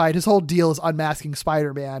preoccupied. His whole deal is unmasking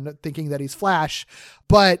Spider-Man, thinking that he's Flash.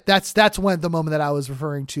 But that's when the moment that I was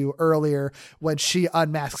referring to earlier, when she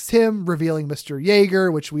unmasks him, revealing Mr.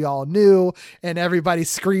 Jaeger, which we all knew, and everybody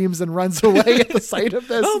screams and runs away at the sight of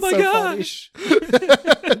this. Oh my gosh.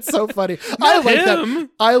 It's so funny. I like that.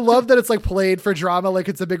 I love that it's like played for drama, like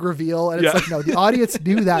it's a big reveal. And it's like, no, the audience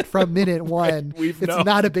knew that from minute one. It's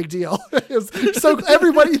not a big deal. So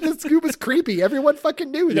everybody in the scoop is creepy. Everyone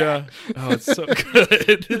fucking knew that. Yeah. Oh, it's so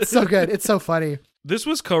good. It's so good. It's so funny. This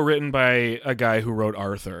was co-written by a guy who wrote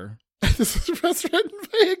Arthur. This was written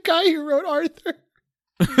by a guy who wrote Arthur.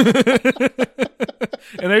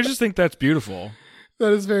 And I just think that's beautiful.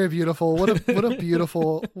 That is very beautiful. What a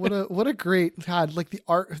beautiful, what a great, God, like the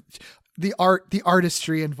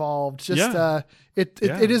artistry involved. Just, it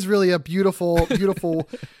is really a beautiful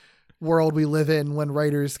world we live in when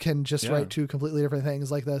writers can just write two completely different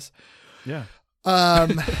things like this. Yeah.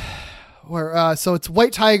 So it's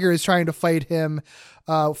White Tiger is trying to fight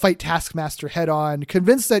Taskmaster head on,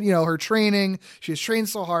 convinced that, her training, she has trained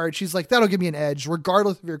so hard. She's like, that'll give me an edge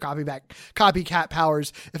regardless of your copycat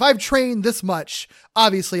powers. If I've trained this much,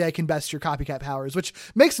 obviously I can best your copycat powers, which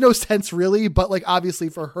makes no sense really. But like, obviously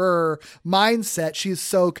for her mindset, she's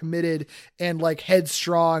so committed and like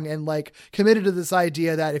headstrong and like committed to this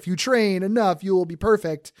idea that if you train enough, you will be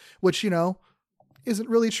perfect, which, isn't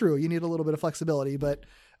really true. You need a little bit of flexibility, but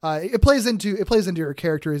it plays into her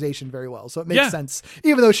characterization very well. So it makes sense,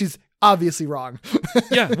 even though she's obviously wrong.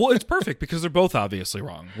 Yeah. Well, it's perfect because they're both obviously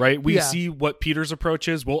wrong, right? We see what Peter's approach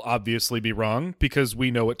is will obviously be wrong because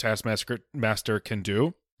we know what Taskmaster can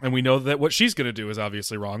do. And we know that what she's going to do is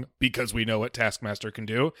obviously wrong because we know what Taskmaster can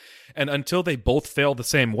do. And until they both fail the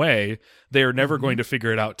same way, they are never going to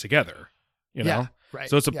figure it out together, you know? Yeah, right.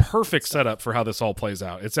 So it's a perfect setup for how this all plays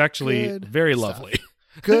out. It's actually very lovely.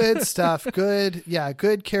 Good stuff. Good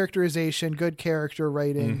characterization, good character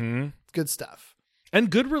writing, good stuff. And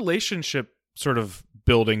good relationship sort of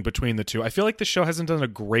building between the two. I feel like the show hasn't done a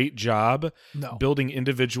great job building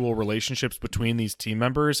individual relationships between these team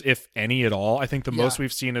members, if any at all. I think the most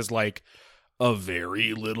we've seen is like a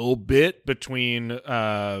very little bit between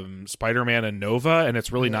Spider-Man and Nova, and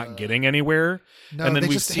it's really not getting anywhere. No, and then they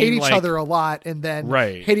we've just hate each other a lot, and then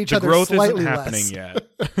hate each other slightly less. The growth isn't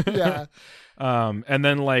happening yet. Yeah. And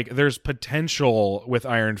then like there's potential with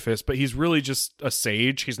Iron Fist, but he's really just a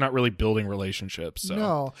sage. He's not really building relationships. So.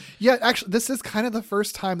 No. Yeah, actually this is kind of the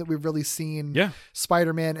first time that we've really seen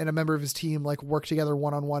Spider-Man and a member of his team like work together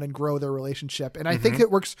one-on-one and grow their relationship. And I think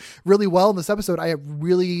it works really well in this episode. I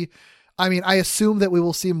assume that we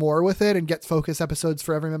will see more with it and get focus episodes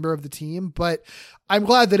for every member of the team, but I'm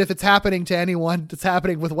glad that if it's happening to anyone, it's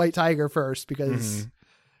happening with White Tiger first, because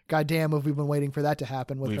goddamn, have we been waiting for that to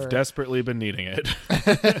happen with her. We've desperately been needing it.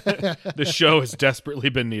 The show has desperately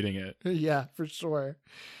been needing it. Yeah, for sure.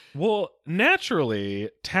 Well, naturally,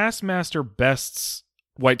 Taskmaster bests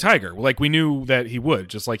White Tiger. Like we knew that he would,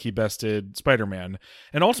 just like he bested Spider-Man.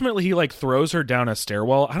 And ultimately he like throws her down a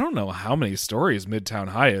stairwell. I don't know how many stories Midtown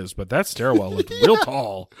High is, but that stairwell looked real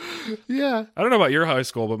tall. Yeah. I don't know about your high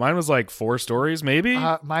school, but mine was like 4 stories, maybe?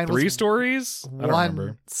 Mine 3 was stories? I don't remember.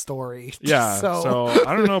 1 story. Yeah. So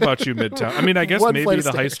I don't know about you, Midtown. I mean, I guess maybe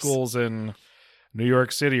the high schools in New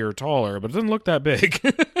York City are taller, but it doesn't look that big.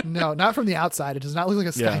 No, not from the outside. It does not look like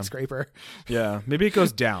a skyscraper. Yeah, maybe it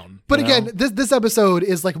goes down. But again, this episode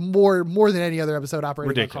is like more than any other episode operating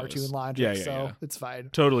ridiculous. on cartoon logic, so it's fine.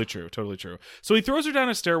 Totally true. So he throws her down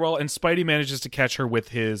a stairwell, and Spidey manages to catch her with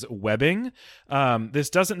his webbing. This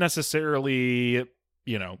doesn't necessarily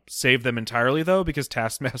save them entirely, though, because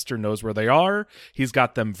Taskmaster knows where they are. He's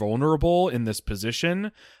got them vulnerable in this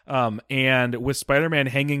position. And with Spider-Man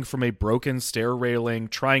hanging from a broken stair railing,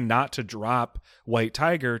 trying not to drop White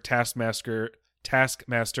Tiger, Taskmaster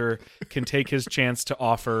can take his chance to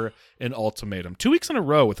offer an ultimatum. 2 weeks in a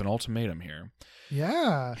row with an ultimatum here.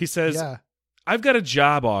 Yeah. He says, I've got a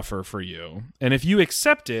job offer for you, and if you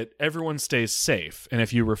accept it, everyone stays safe. And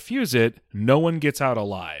if you refuse it, no one gets out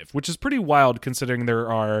alive, which is pretty wild considering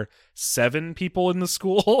there are 7 people in the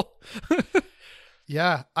school.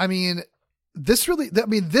 Yeah. I mean, this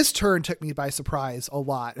turn took me by surprise a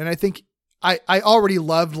lot. And I think I already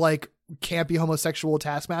loved like campy homosexual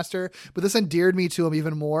Taskmaster, but this endeared me to him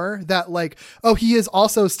even more, that like, oh, he is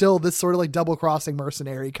also still this sort of like double-crossing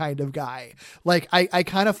mercenary kind of guy. Like I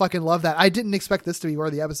kind of fucking love that. I didn't expect this to be where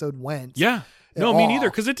the episode went. Yeah. No, me neither,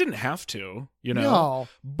 because it didn't have to, No.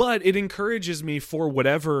 But it encourages me for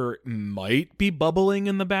whatever might be bubbling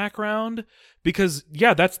in the background, because,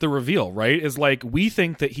 that's the reveal, right? Is like, we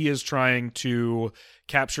think that he is trying to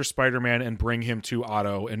capture Spider-Man and bring him to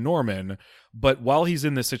Otto and Norman, but while he's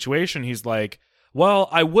in this situation, he's like, well,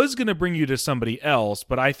 I was going to bring you to somebody else,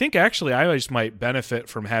 but I think actually I just might benefit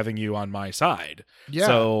from having you on my side. Yeah.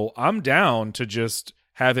 So I'm down to just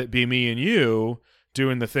have it be me and you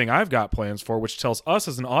doing the thing I've got plans for, which tells us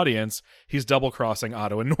as an audience he's double-crossing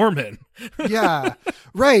Otto and Norman. Yeah,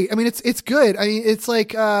 right. I mean, it's good. I mean, it's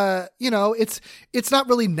like, it's not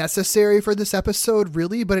really necessary for this episode,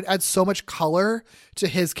 really, but it adds so much color to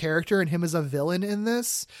his character and him as a villain in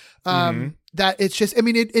this, that it's just, I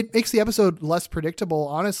mean, it makes the episode less predictable,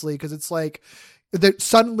 honestly, because it's like, that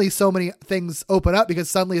suddenly so many things open up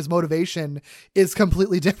because suddenly his motivation is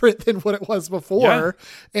completely different than what it was before.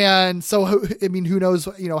 Yeah. And so, I mean, who knows,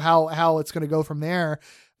 how it's going to go from there.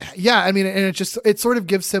 Yeah. I mean, and it sort of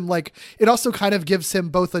gives him it also kind of gives him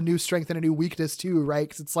both a new strength and a new weakness too, right?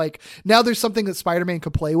 Cause it's like, now there's something that Spider-Man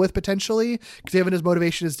could play with potentially, given his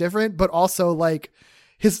motivation is different, but also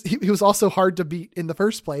he was also hard to beat in the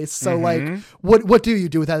first place. So what do you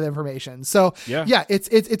do with that information? So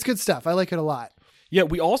it's good stuff. I like it a lot. Yeah,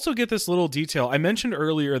 we also get this little detail. I mentioned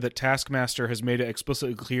earlier that Taskmaster has made it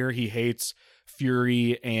explicitly clear he hates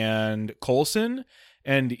Fury and Coulson,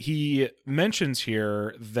 and he mentions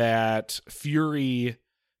here that Fury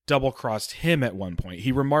double-crossed him at one point.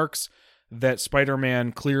 He remarks that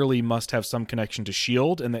Spider-Man clearly must have some connection to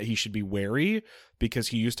S.H.I.E.L.D. and that he should be wary because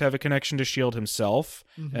he used to have a connection to S.H.I.E.L.D. himself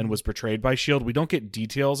and was betrayed by S.H.I.E.L.D. We don't get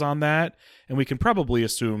details on that, and we can probably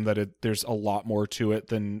assume that there's a lot more to it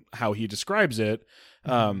than how he describes it.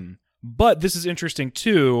 But this is interesting,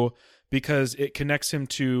 too, because it connects him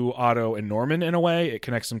to Otto and Norman in a way. It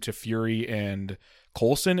connects him to Fury and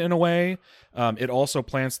Coulson in a way. It also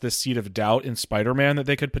plants this seed of doubt in Spider-Man that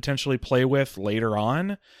they could potentially play with later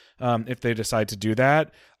on. If they decide to do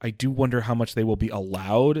that. I do wonder how much they will be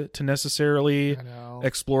allowed to necessarily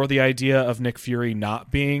explore the idea of Nick Fury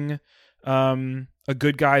not being a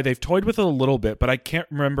good guy. They've toyed with it a little bit, but I can't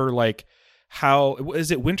remember how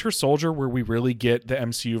is it Winter Soldier where we really get the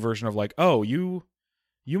MCU version of oh, you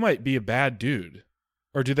might be a bad dude,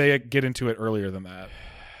 or do they get into it earlier than that?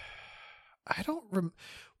 I don't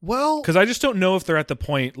well, because I just don't know if they're at the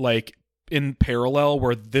point in parallel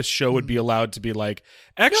where this show would be allowed to be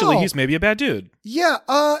actually he's maybe a bad dude. Yeah.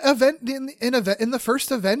 In the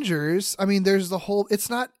first Avengers, I mean, there's the whole, it's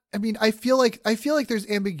not, I mean, I feel like there's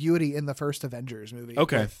ambiguity in the first Avengers movie.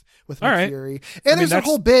 Okay. With Nick Fury. And there's a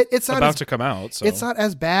whole bit, it's not about to come out. So. It's not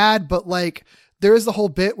as bad, but there is the whole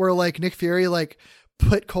bit where Nick Fury,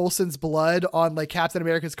 put Coulson's blood on Captain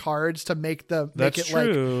America's cards to make them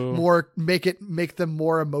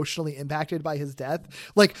more emotionally impacted by his death.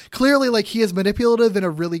 Clearly he is manipulative in a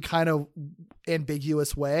really kind of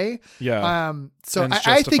ambiguous way. Yeah. So and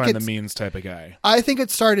I think it's the means type of guy. I think it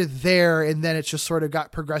started there and then it just sort of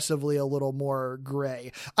got progressively a little more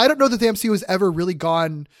gray. I don't know that the MCU has ever really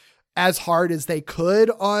gone as hard as they could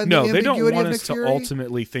on the ambiguity they don't want of us Nick Fury. To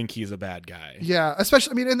ultimately think he's a bad guy. Yeah,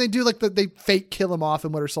 especially, I mean, and they do they fake kill him off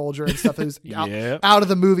in Winter Soldier and stuff who's out of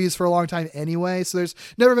the movies for a long time anyway, so there's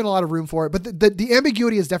never been a lot of room for it. But the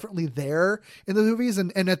ambiguity is definitely there in the movies,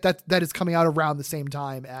 and that is coming out around the same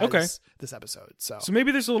time as this episode. So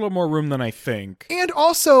maybe there's a little more room than I think. And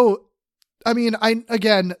also, I mean,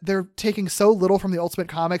 they're taking so little from the Ultimate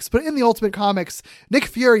Comics, but in the Ultimate Comics, Nick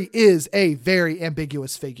Fury is a very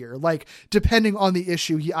ambiguous figure. Depending on the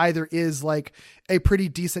issue, he either is a pretty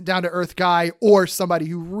decent down to earth guy or somebody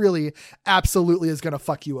who really absolutely is going to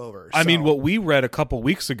fuck you over. I mean, what we read a couple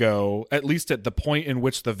weeks ago, at least at the point in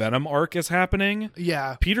which the Venom arc is happening.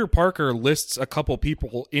 Yeah. Peter Parker lists a couple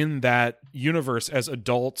people in that universe as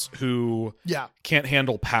adults who can't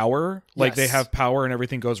handle power. They have power and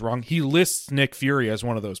everything goes wrong. He lists Nick Fury as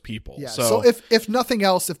one of those people. Yeah. So if nothing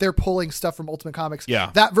else, if they're pulling stuff from Ultimate Comics,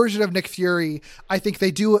 that version of Nick Fury, I think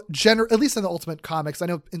they do at least in the Ultimate Comics. I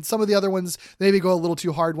know in some of the other ones, they maybe go a little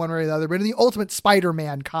too hard one way or the other, but in the Ultimate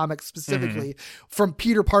Spider-Man comics specifically, from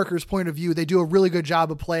Peter Parker's point of view, they do a really good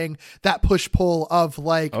job of playing that push-pull of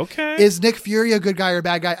is Nick Fury a good guy or a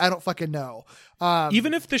bad guy? I don't fucking know.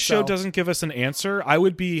 Even if the show doesn't give us an answer, I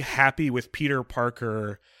would be happy with Peter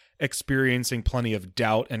Parker experiencing plenty of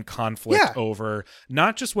doubt and conflict over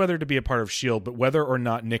not just whether to be a part of S.H.I.E.L.D., but whether or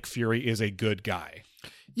not Nick Fury is a good guy.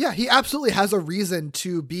 Yeah, he absolutely has a reason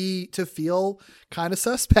to feel kind of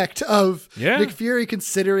suspect of Nick Fury,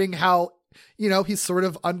 considering how he's sort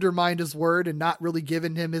of undermined his word and not really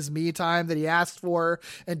given him his me time that he asked for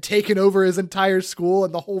and taken over his entire school.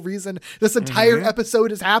 And the whole reason this entire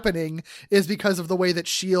episode is happening is because of the way that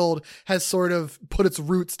S.H.I.E.L.D. has sort of put its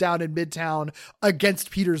roots down in Midtown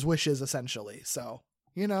against Peter's wishes, essentially. So,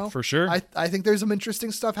 for sure. I think there's some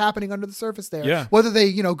interesting stuff happening under the surface there. Yeah. Whether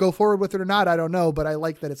they, go forward with it or not, I don't know, but I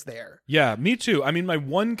like that it's there. Yeah, me too. I mean, my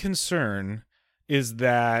one concern is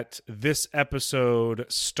that this episode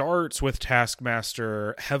starts with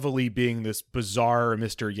Taskmaster heavily being this bizarre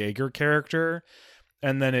Mr. Yeager character,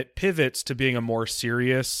 and then it pivots to being a more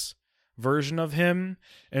serious version of him.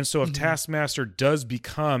 And so if Taskmaster does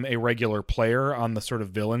become a regular player on the sort of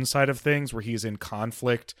villain side of things, where he's in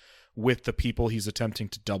conflict with the people he's attempting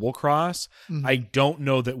to double cross, I don't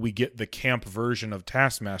know that we get the camp version of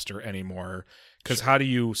Taskmaster anymore, because how do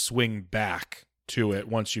you swing back to it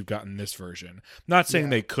once you've gotten this version? Not saying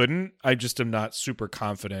they couldn't, I just am not super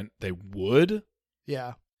confident they would.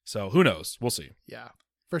 Yeah. So who knows? We'll see. Yeah,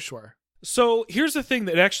 for sure. So here's the thing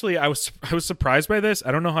that actually I was surprised by this.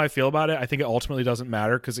 I don't know how I feel about it. I think it ultimately doesn't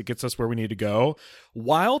matter because it gets us where we need to go.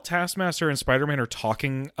 While Taskmaster and Spider-Man are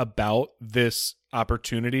talking about this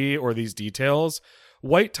opportunity or these details,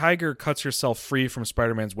 White Tiger cuts herself free from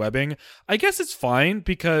Spider-Man's webbing. I guess it's fine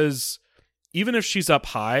because even if she's up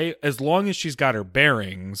high, as long as she's got her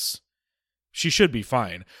bearings, she should be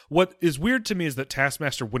fine. What is weird to me is that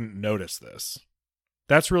Taskmaster wouldn't notice this.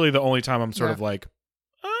 That's really the only time I'm sort of like,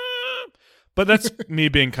 but that's me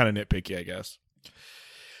being kind of nitpicky, I guess.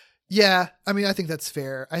 Yeah, I mean, I think that's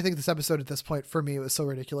fair. I think this episode at this point for me was so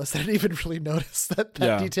ridiculous that I didn't even really notice that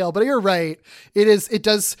detail. But you're right. It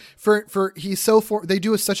does they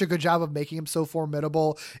do such a good job of making him so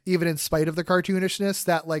formidable, even in spite of the cartoonishness,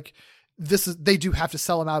 that like they do have to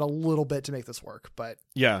sell him out a little bit to make this work. But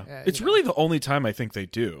yeah, it's really the only time I think they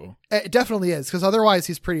do. It definitely is, because otherwise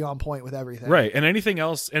he's pretty on point with everything. Right. And anything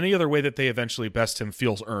else, any other way that they eventually best him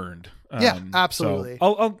feels earned. Yeah, absolutely.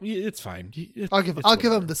 So it's fine. I'll give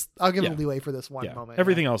him leeway for this one moment.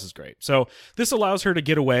 Everything else is great. So this allows her to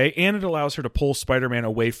get away, and it allows her to pull Spider-Man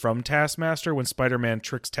away from Taskmaster when Spider-Man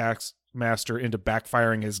tricks Taskmaster into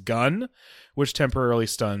backfiring his gun, which temporarily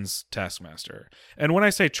stuns Taskmaster. And when I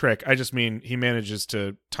say trick, I just mean he manages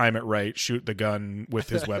to time it right, shoot the gun with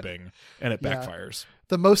his webbing, and it backfires.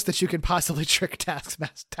 The most that you can possibly trick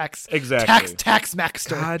Taskmaster. Exactly.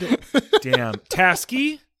 Taskmaster. God damn.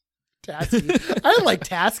 Tasky? Tasky. I like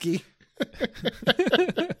Tasky.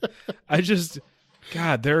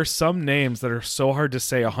 God, there are some names that are so hard to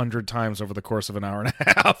say 100 times over the course of an hour and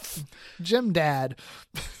a half. Jim Dad.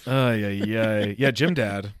 Yeah, Jim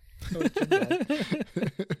Dad.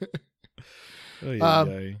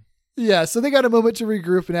 Yeah, so they got a moment to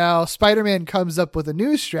regroup now. Spider-Man comes up with a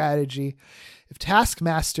new strategy. If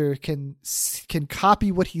Taskmaster can copy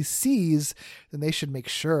what he sees, then they should make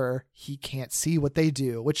sure he can't see what they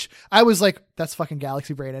do, which I was like, that's fucking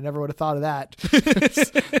galaxy brain. I never would have thought of that.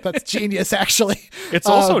 That's genius, actually. It's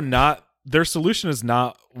also not, their solution is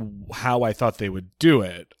not how I thought they would do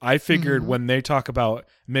it. I figured when they talk about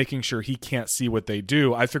making sure he can't see what they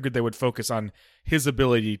do, I figured they would focus on his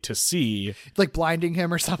ability to see, like blinding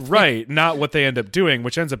him or something, right? Not what they end up doing,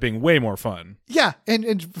 which ends up being way more fun. Yeah,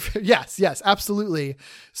 and yes, absolutely.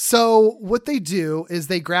 So what they do is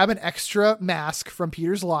they grab an extra mask from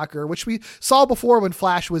Peter's locker, which we saw before when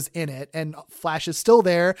Flash was in it, and Flash is still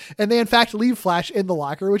there, and they in fact leave Flash in the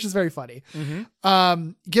locker, which is very funny.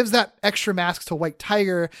 Gives that extra mask to White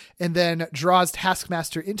Tiger, and then draws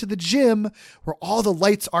Taskmaster into the gym where all the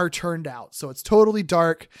lights are turned out, so it's totally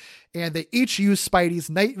dark. And they each use Spidey's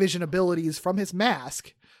night vision abilities from his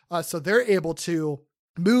mask. So they're able to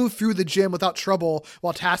move through the gym without trouble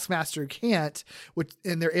while Taskmaster can't,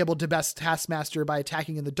 and they're able to best Taskmaster by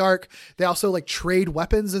attacking in the dark. They also like trade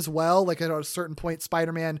weapons as well. Like at a certain point,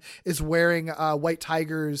 Spider-Man is wearing White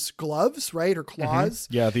Tiger's gloves, right? Or claws.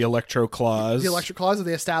 Yeah, the electro claws. The electric claws that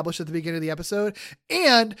they established at the beginning of the episode.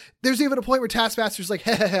 And there's even a point where Taskmaster's like,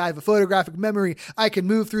 hey, I have a photographic memory. I can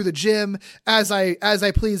move through the gym as I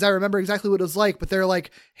please. I remember exactly what it was like. But they're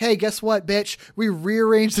like, hey, guess what, bitch? We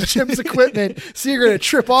rearranged the gym's equipment, so you're going to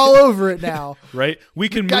trip all over it now. Right? We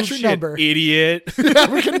can move shit, number. Idiot.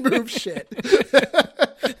 Yeah, we can move shit.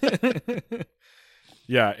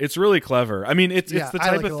 Yeah, it's really clever. I mean, it's the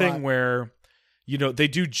type of thing where, you know, they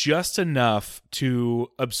do just enough to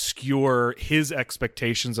obscure his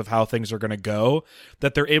expectations of how things are going to go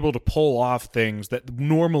that they're able to pull off things that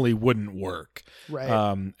normally wouldn't work. Right.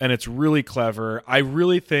 And it's really clever. I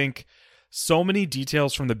really think so many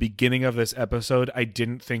details from the beginning of this episode I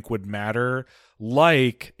didn't think would matter,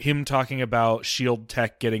 like him talking about shield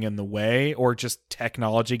tech getting in the way, or just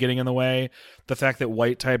technology getting in the way. The fact that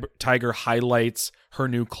White Tiger highlights her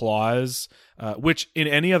new claws, which in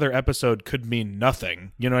any other episode could mean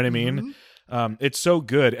nothing. You know what I mean? It's so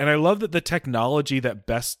good. And I love that the technology that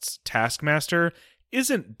bests Taskmaster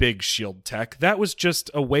isn't big shield tech. That was just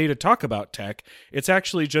a way to talk about tech. It's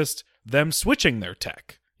actually just them switching their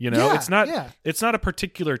tech. You know, it's not a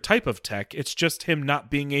particular type of tech. It's just him not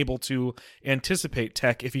being able to anticipate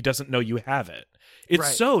tech if he doesn't know you have it.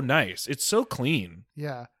 It's so nice. It's so clean.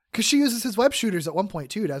 Yeah. Because she uses his web shooters at one point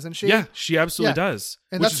too, doesn't she? Yeah, she absolutely does.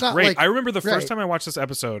 And which that's is great. Like, I remember the first time I watched this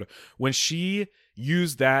episode, when she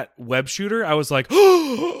used that web shooter, I was like,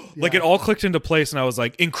 oh, like it all clicked into place, and I was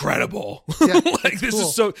like, incredible. Yeah, like this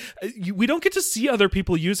is so, we don't get to see other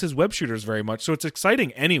people use his web shooters very much, so it's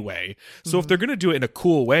exciting anyway. So if they're going to do it in a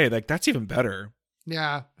cool way, like that's even better.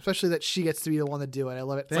 Yeah, especially that she gets to be the one to do it. I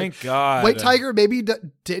love it. It's Thank God. White Tiger maybe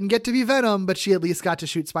didn't get to be Venom, but she at least got to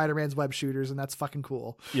shoot Spider-Man's web shooters, and that's fucking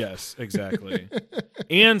cool. Yes, exactly.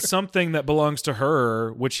 And something that belongs to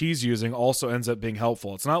her, which he's using, also ends up being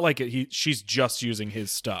helpful. It's not like she's just using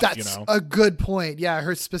his stuff. That's you know? a good point.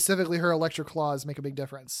 Yeah, specifically her electric claws make a big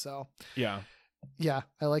difference. So yeah,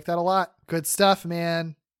 I like that a lot. Good stuff,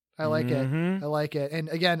 man. I like it. I like it. And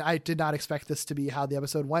again, I did not expect this to be how the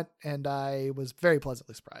episode went, and I was very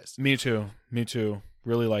pleasantly surprised. Me too.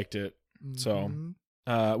 Really liked it. So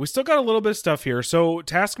we still got a little bit of stuff here. So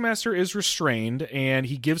Taskmaster is restrained, and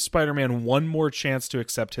he gives Spider-Man one more chance to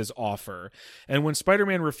accept his offer. And when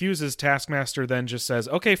Spider-Man refuses, Taskmaster then just says,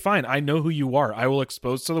 okay, fine, I know who you are. I will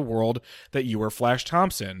expose to the world that you are Flash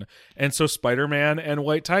Thompson. And so Spider-Man and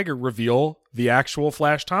White Tiger reveal the actual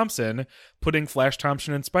Flash Thompson, putting Flash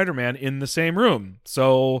Thompson and Spider-Man in the same room.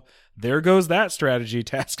 So there goes that strategy,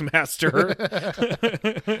 Taskmaster.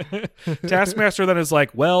 Taskmaster then is like,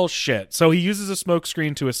 well, shit. So he uses a smoke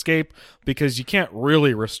screen to escape, because you can't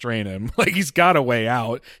really restrain him. Like, he's got a way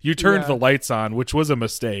out. You turned the lights on, which was a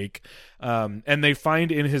mistake. And they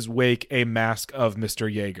find in his wake a mask of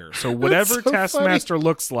Mr. Yeager. So whatever so funny. Taskmaster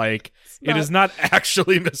looks like, it is not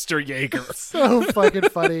actually Mr. Yeager. So fucking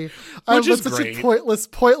funny. Which is such great. a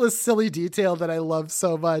pointless, silly detail that I love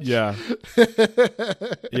so much. Yeah.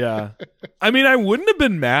 Yeah. I mean, I wouldn't have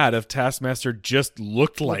been mad if Taskmaster just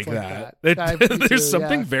looked like that. There's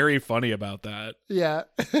something very funny about that. Yeah.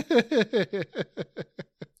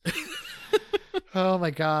 Oh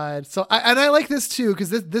my God. So I like this too, because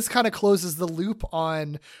this kind of closes the loop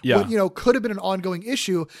on what, could have been an ongoing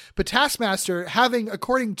issue, but Taskmaster, having,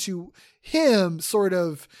 according to him, sort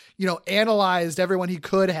of, analyzed everyone he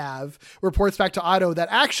could have, reports back to Otto that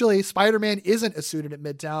actually Spider-Man isn't a student at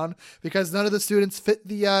Midtown because none of the students fit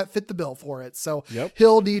the bill for it. So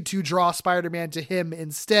he'll need to draw Spider-Man to him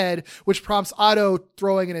instead, which prompts Otto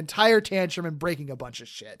throwing an entire tantrum and breaking a bunch of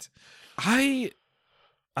shit.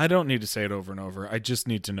 I don't need to say it over and over. I just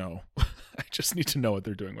need to know. I just need to know what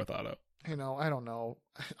they're doing with Otto. I don't know.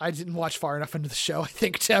 I didn't watch far enough into the show, I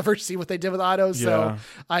think, to ever see what they did with Otto. So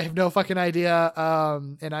I have no fucking idea.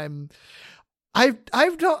 And I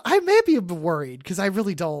may be worried because I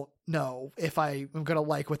really don't know if I am going to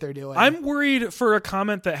like what they're doing. I'm worried for a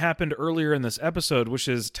comment that happened earlier in this episode, which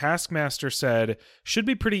is Taskmaster said, should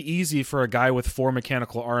be pretty easy for a guy with 4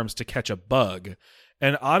 mechanical arms to catch a bug.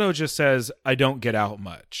 And Otto just says, I don't get out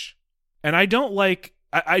much. And I don't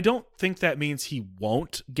think that means he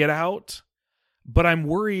won't get out, but I'm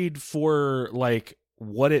worried for like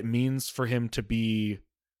what it means for him to be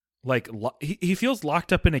like, he feels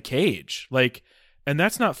locked up in a cage. Like, and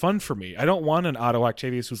that's not fun for me. I don't want an Otto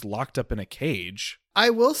Octavius who's locked up in a cage. I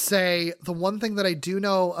will say the one thing that I do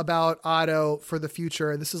know about Otto for the future,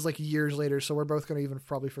 and this is like years later, so we're both going to even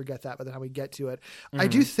probably forget that by the time we get to it. I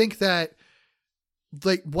do think that,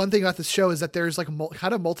 like, one thing about this show is that there's like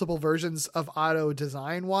kind of multiple versions of Otto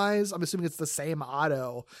design wise. I'm assuming it's the same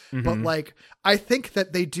Otto, but like, I think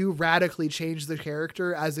that they do radically change the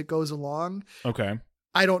character as it goes along. Okay.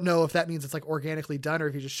 I don't know if that means it's like organically done or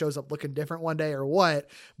if he just shows up looking different one day or what,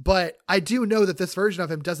 but I do know that this version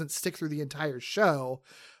of him doesn't stick through the entire show,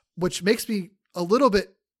 which makes me a little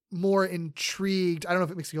bit more intrigued. I don't know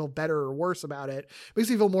if it makes me feel better or worse about it. It makes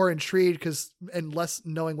me feel more intrigued and less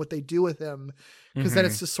knowing what they do with him. Because then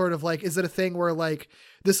it's just sort of like, is it a thing where like,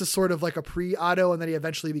 this is sort of like a pre-Otto and then he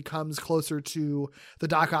eventually becomes closer to the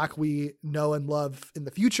Doc Ock we know and love in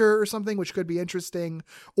the future or something, which could be interesting?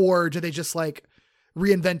 Or do they just like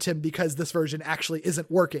reinvent him because this version actually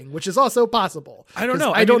isn't working, which is also possible? I don't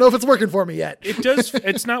know. I don't know if it's working for me yet.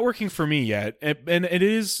 It's not working for me yet. And it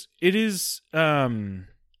is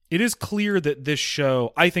It is clear that this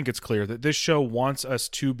show, I think it's clear that this show wants us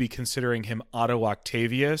to be considering him Otto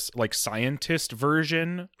Octavius, like scientist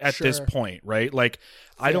version at this point, right? Like,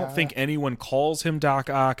 I don't think anyone calls him Doc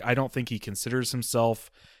Ock. I don't think he considers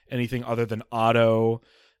himself anything other than Otto.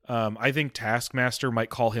 I think Taskmaster might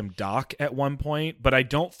call him Doc at one point, but I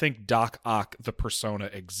don't think Doc Ock, the persona,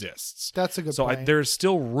 exists. That's a good point. So there's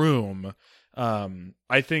still room.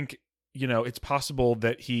 I think, it's possible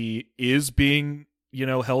that he is being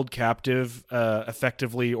held captive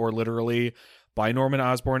effectively or literally by Norman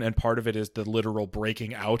Osborn, and part of it is the literal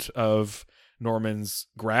breaking out of Norman's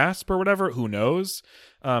grasp or whatever. Who knows?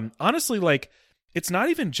 Honestly, like, it's not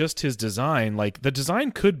even just his design. Like, the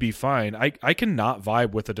design could be fine. I can not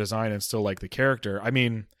vibe with the design and still like the character. I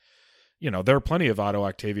mean, there are plenty of Otto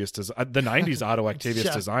Octavius the 90s Otto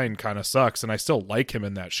Octavius design kind of sucks, and I still like him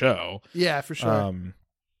in that show. Yeah, for sure.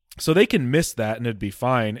 So they can miss that and it'd be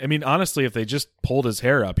fine. I mean, honestly, if they just pulled his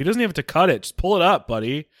hair up, he doesn't even have to cut it. Just pull it up,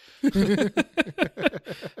 buddy. We'd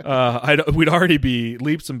already be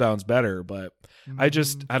leaps and bounds better, but I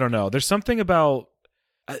don't know. There's something about,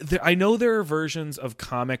 I know there are versions of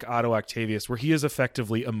comic Otto Octavius where he is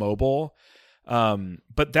effectively immobile.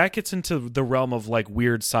 But that gets into the realm of like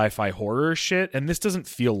weird sci-fi horror shit. And this doesn't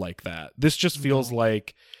feel like that. This just feels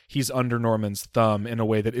like he's under Norman's thumb in a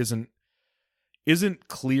way that isn't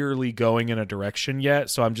clearly going in a direction yet,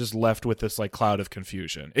 so I'm just left with this like cloud of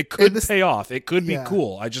confusion. It could pay off. It could be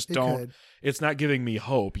cool. I just don't. It's not giving me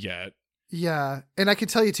hope yet. Yeah, and I can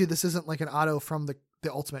tell you too, this isn't like an Otto from the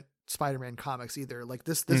Ultimate Spider-Man comics either. Like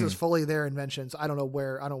this is fully their invention. So I don't know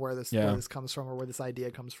where this comes from or where this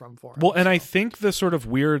idea comes from for him. Well, and I think the sort of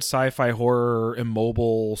weird sci-fi horror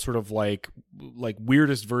immobile sort of like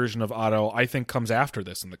weirdest version of Otto, I think comes after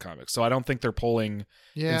this in the comics. So I don't think they're pulling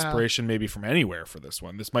inspiration maybe from anywhere for this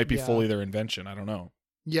one. This might be fully their invention. I don't know.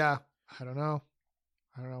 Yeah. I don't know.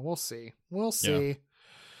 We'll see.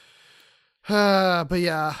 But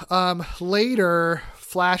yeah, later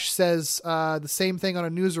Flash says the same thing on a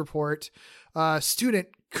news report. Student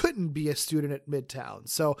couldn't be a student at Midtown.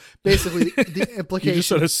 So basically the implication. You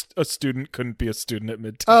just said a student couldn't be a student at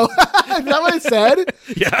Midtown. Oh, is that what I said?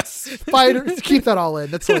 Yes. Keep that all in.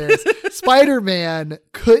 That's hilarious. Spider-Man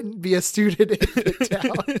couldn't be a student at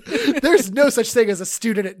Midtown. There's no such thing as a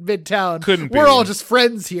student at Midtown. Couldn't be. We're all just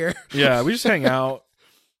friends here. Yeah, we just hang out.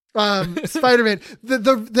 Spider-Man,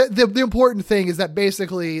 the important thing is that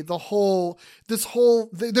basically they're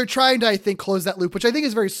trying to, I think, close that loop, which I think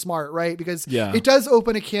is very smart, right? Because it does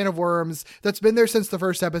open a can of worms that's been there since the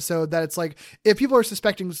first episode, that it's like, if people are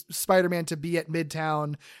suspecting Spider-Man to be at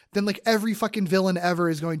Midtown, then like every fucking villain ever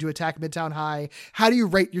is going to attack Midtown High. How do you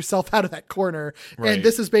rate yourself out of that corner? Right. And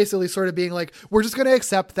this is basically sort of being like, we're just going to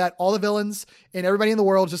accept that all the villains and everybody in the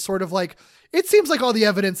world just sort of like, it seems like all the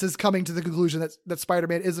evidence is coming to the conclusion that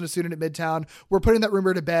Spider-Man isn't a student at Midtown. We're putting that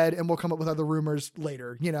rumor to bed and we'll come up with other rumors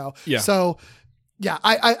later, Yeah. So yeah,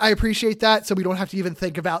 I appreciate that. So we don't have to even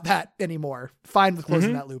think about that anymore. Fine with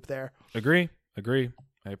closing that loop there. Agree.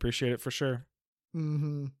 I appreciate it for sure.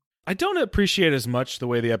 Mm-hmm. I don't appreciate as much the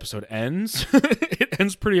way the episode ends. It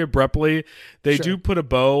ends pretty abruptly. They do put a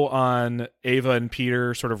bow on Ava and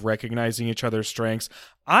Peter sort of recognizing each other's strengths.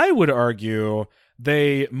 I would argue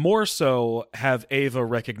they more so have Ava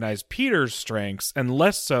recognize Peter's strengths and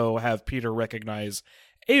less so have Peter recognize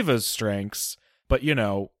Ava's strengths. But,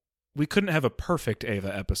 we couldn't have a perfect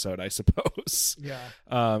Ava episode, I suppose. Yeah.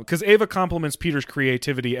 Because Ava compliments Peter's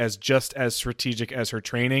creativity as just as strategic as her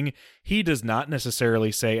training. He does not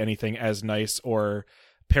necessarily say anything as nice or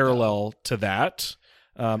parallel to that.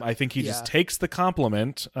 I think he just takes the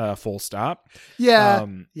compliment, full stop. Yeah.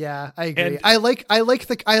 I agree. And I like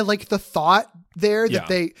the thought there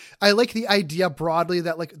that I like the idea broadly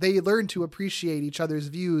that like they learn to appreciate each other's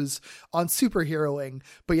views on superheroing,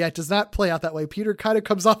 but it does not play out that way. Peter kind of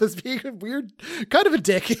comes off as being a weird, kind of a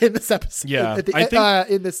dick in this episode. Yeah. I think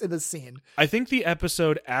in this scene, I think the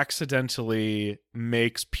episode accidentally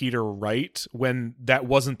makes Peter right when that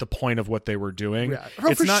wasn't the point of what they were doing. Yeah.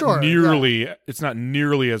 It's not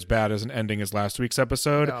nearly as bad as an ending as last week's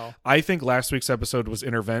episode. No. I think last week's episode was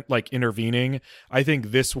intervening. I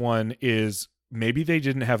think this one is maybe they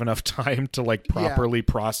didn't have enough time to like properly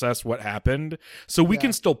process what happened. So we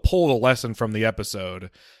can still pull the lesson from the episode.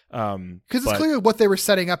 Because it's clearly what they were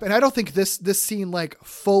setting up, and I don't think this scene like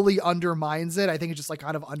fully undermines it. I think it just like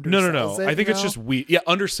kind of undersells it. I think it's just weak. Yeah,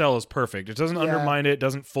 undersell is perfect. It doesn't undermine it. It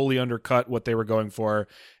doesn't fully undercut what they were going for.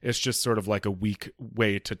 It's just sort of like a weak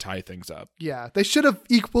way to tie things up. Yeah, they should have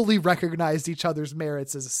equally recognized each other's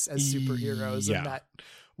merits as superheroes, and that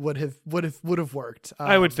would have worked.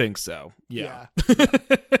 I would think so. Yeah.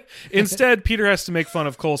 Instead, Peter has to make fun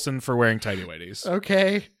of Coulson for wearing tighty whities.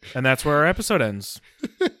 Okay. And that's where our episode ends.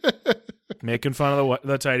 Making fun of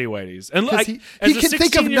the tighty whities. And as a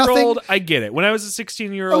 16-year-old, I get it. When I was a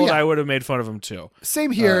 16-year-old, I would have made fun of him too. Same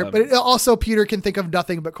here, but also Peter can think of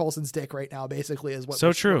nothing but Coulson's dick right now, basically, is what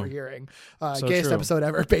we're hearing. Gayest episode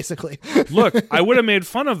ever, basically. Look, I would have made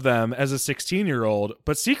fun of them as a 16-year-old,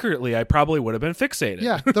 but secretly I probably would have been fixated.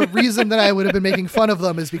 Yeah, the reason that I would have been making fun of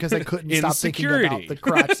them is because I couldn't stop thinking about the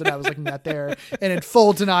crotch that I was looking at there, and in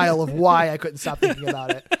full denial of why I couldn't stop thinking about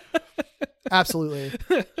it. Absolutely.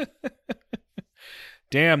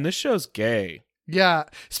 Damn, this show's gay. Yeah.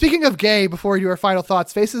 Speaking of gay, before we do our final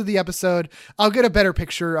thoughts, faces of the episode, I'll get a better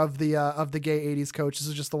picture of the gay 80s coach. This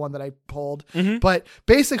is just the one that I pulled. Mm-hmm. But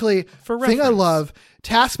basically, for the thing I love,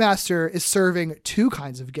 Taskmaster is serving two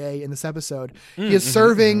kinds of gay in this episode. He is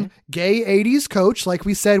serving gay 80s coach. Like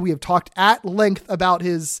we said, we have talked at length about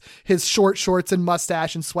his short shorts and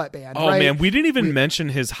mustache and sweatband. Oh right? man, we didn't even mention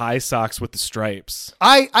his high socks with the stripes.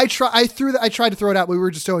 I tried to throw it out, but we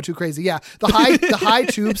were just going too crazy. Yeah. The high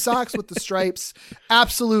tube socks with the stripes.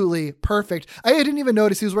 Absolutely perfect. I didn't even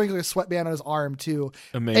notice he was wearing like a sweatband on his arm too.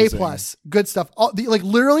 Amazing. A+. Good stuff.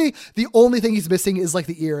 Literally the only thing he's missing is like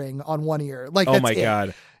the earring on one ear. Like, oh that's my it.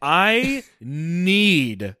 God. I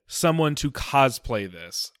need someone to cosplay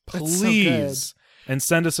this. Please. So and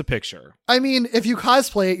send us a picture. I mean, if you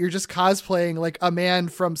cosplay it, you're just cosplaying like a man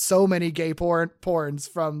from so many gay porns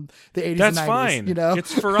from the 80s That's and 90s. fine. You know?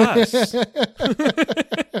 It's for us.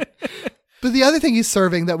 But the other thing he's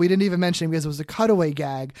serving that we didn't even mention because it was a cutaway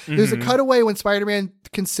gag. There's a cutaway when Spider-Man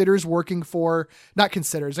considers working for, not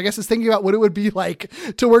considers, I guess is thinking about what it would be like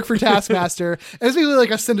to work for Taskmaster. And it's really like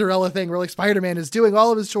a Cinderella thing where like Spider-Man is doing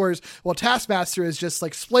all of his chores while Taskmaster is just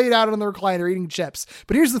like splayed out on the recliner eating chips.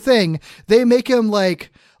 But here's the thing. They make him like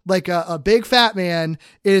a big fat man.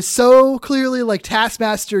 It is so clearly like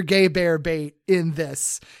Taskmaster gay bear bait in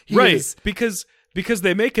this. Because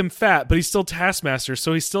they make him fat, but he's still Taskmaster,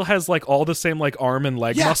 so he still has like all the same like arm and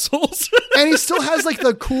leg muscles. And he still has like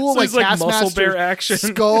the cool so Taskmaster muscle bear action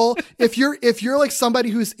skull. If you're like somebody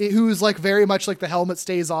who's like very much like the helmet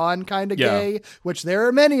stays on kind of gay, which there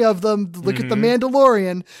are many of them. Look at the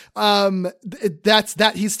Mandalorian. That's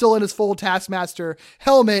he's still in his full Taskmaster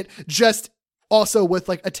helmet, just also with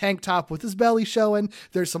like a tank top with his belly showing.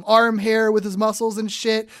 There's some arm hair with his muscles and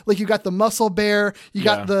shit. Like you got the muscle bear, you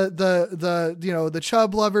got the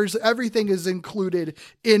chub lovers. Everything is included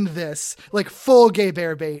in this, like full gay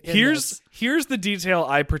bear bait. Here's the detail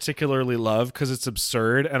I particularly love because it's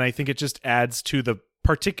absurd, and I think it just adds to the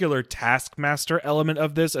particular Taskmaster element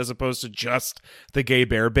of this as opposed to just the gay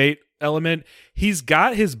bear bait element. He's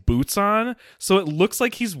got his boots on, so it looks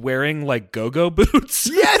like he's wearing like go-go boots.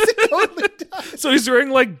 Yes, it totally does. So he's wearing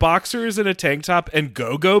like boxers and a tank top and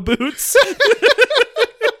go-go boots.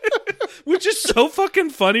 Which is so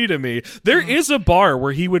fucking funny to me. There is a bar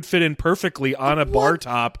where he would fit in perfectly on a bar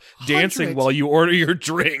top dancing while you order your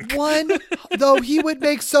drink. Though he would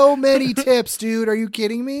make so many tips, dude. Are you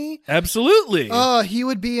kidding me? Absolutely. Oh, he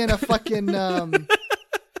would be in a fucking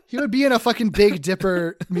he would be in a fucking Big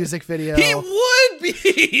Dipper music video. He would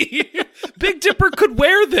be. Big Dipper could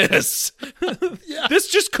wear this. Yeah. This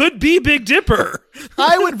just could be Big Dipper.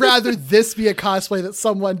 I would rather this be a cosplay that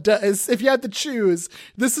someone does. If you had to choose,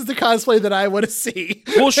 this is the cosplay that I want to see.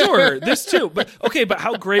 Well, sure, this too. But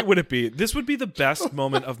how great would it be? This would be the best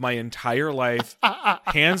moment of my entire life.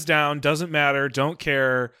 Hands down, doesn't matter, don't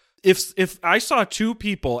care. If I saw two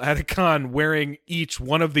people at a con wearing each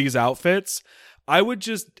one of these outfits,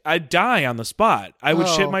 I'd die on the spot. I would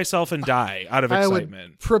shit myself and die out of excitement. I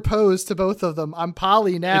would propose to both of them. I'm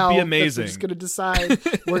poly now. It'd be amazing. We're just going to decide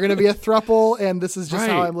we're going to be a thruple, and this is just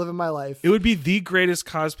how I'm living my life. It would be the greatest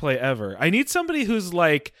cosplay ever. I need somebody who's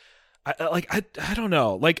like I don't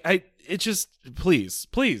know. Please,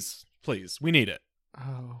 we need it.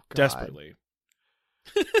 Oh, God. Desperately.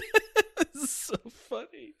 This is so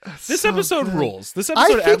funny. This so episode good. rules. This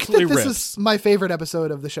episode absolutely rips. This is my favorite episode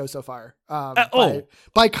of the show so far.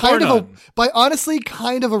 By honestly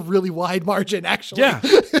kind of a really wide margin, actually.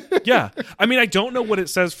 Yeah. I mean, I don't know what it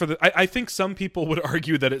says for I think some people would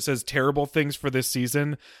argue that it says terrible things for this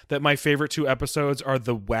season, that my favorite two episodes are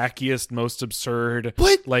the wackiest, most absurd,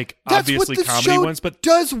 obviously comedy ones, but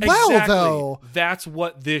does well though. That's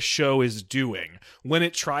what this show is doing. When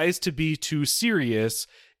it tries to be too serious,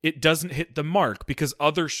 it doesn't hit the mark because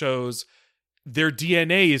other shows their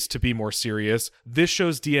DNA is to be more serious. This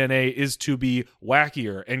show's DNA is to be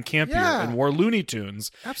wackier and campier and more Looney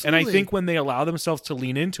Tunes. Absolutely. And I think when they allow themselves to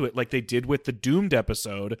lean into it, like they did with the Doomed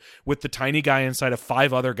episode, with the tiny guy inside of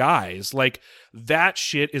 5 other guys, like that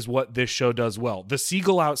shit is what this show does well. The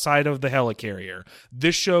seagull outside of the helicarrier,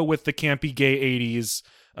 this show with the campy gay 80s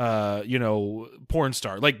porn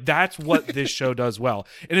star, like that's what this show does well.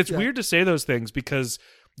 And it's weird to say those things because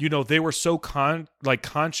they were so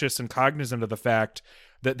conscious and cognizant of the fact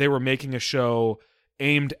that they were making a show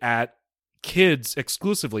aimed at kids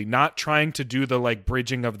exclusively, not trying to do the like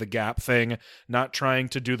bridging of the gap thing, not trying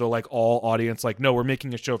to do the like all audience, like, no, we're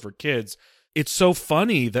making a show for kids. It's so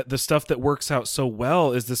funny that the stuff that works out so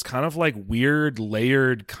well is this kind of like weird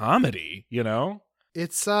layered comedy,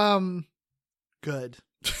 It's good.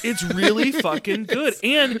 It's really fucking good.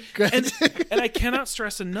 And I cannot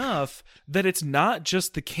stress enough that it's not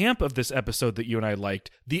just the camp of this episode that you and I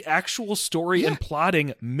liked. The actual story and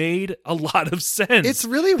plotting made a lot of sense. It's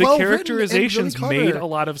really the well characterizations written and really made clever. a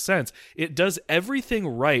lot of sense. It does everything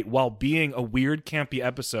right while being a weird campy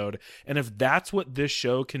episode. And if that's what this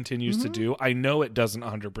show continues to do, I know it doesn't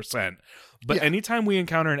 100%. But anytime we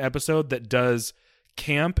encounter an episode that does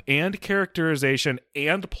camp and characterization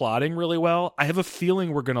and plotting really well, I have a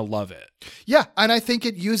feeling we're gonna love it. Yeah, and I think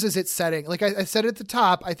it uses its setting. Like I said at the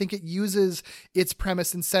top, I think it uses its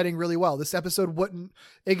premise and setting really well. This episode wouldn't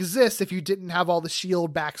exist if you didn't have all the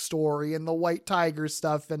S.H.I.E.L.D. backstory and the White Tiger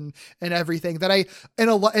stuff and everything that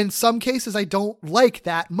in some cases I don't like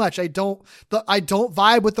that much. I don't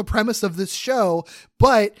vibe with the premise of this show,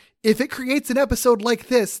 but if it creates an episode like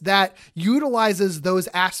this that utilizes those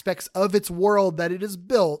aspects of its world that it has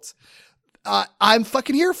built, I'm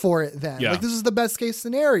fucking here for it then. Yeah. Like this is the best case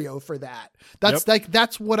scenario for that. That's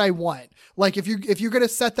that's what I want. Like if you're going to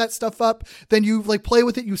set that stuff up, then you like play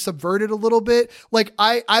with it, you subvert it a little bit. Like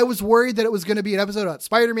I was worried that it was going to be an episode about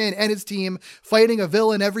Spider-Man and his team fighting a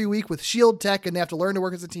villain every week with S.H.I.E.L.D. tech and they have to learn to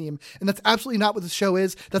work as a team. And that's absolutely not what the show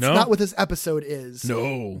is. That's not what this episode is.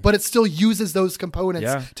 No. But it still uses those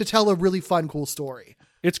components to tell a really fun, cool story.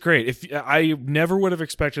 It's great. If I never would have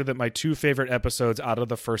expected that my 2 favorite episodes out of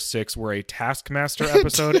the first 6 were a Taskmaster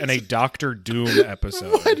episode and a Doctor Doom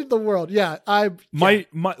episode. What in the world? Yeah, my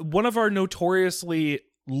one of our notoriously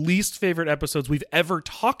least favorite episodes we've ever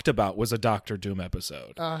talked about was a Doctor Doom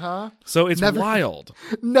episode. So it's wild.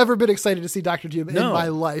 Never been excited to see Doctor Doom in my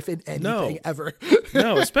life in anything ever.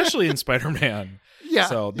 No, especially in Spider-Man. Yeah.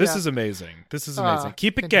 So this is amazing. This is amazing.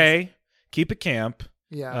 Keep it gay, keep it camp,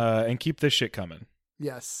 and keep this shit coming.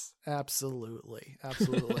 Yes, absolutely.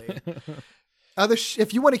 Absolutely.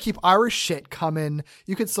 If you want to keep our shit coming,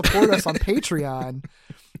 you can support us on Patreon.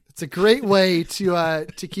 It's a great way to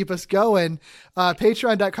keep us going.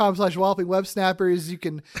 Patreon.com/Walloping Websnappers. You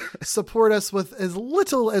can support us with as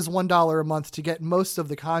little as $1 a month to get most of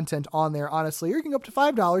the content on there, honestly. Or you can go up to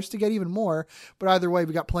 $5 to get even more. But either way,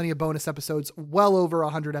 we got plenty of bonus episodes, well over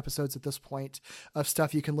 100 episodes at this point of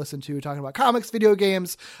stuff you can listen to, talking about comics, video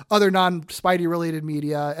games, other non-Spidey related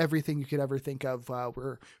media, everything you could ever think of.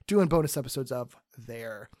 We're doing bonus episodes of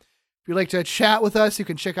there. If you'd like to chat with us, you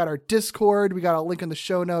can check out our Discord. We got a link in the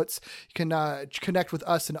show notes. You can connect with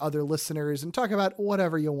us and other listeners and talk about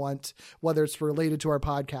whatever you want, whether it's related to our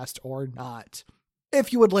podcast or not.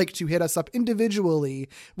 If you would like to hit us up individually,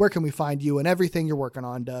 where can we find you and everything you're working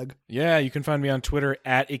on, Doug? Yeah, you can find me on Twitter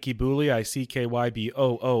at Ikkybooley, ICKYBOOLEY.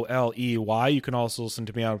 You can also listen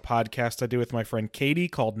to me on a podcast I do with my friend Katie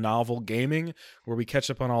called Novel Gaming, where we catch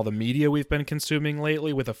up on all the media we've been consuming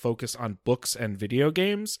lately with a focus on books and video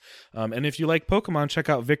games. And if you like Pokemon, check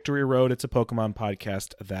out Victory Road. It's a Pokemon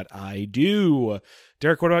podcast that I do.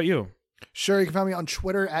 Derek, what about you? Sure, you can find me on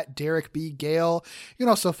Twitter at Derek B. Gale. You can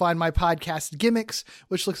also find my podcast Gimmicks,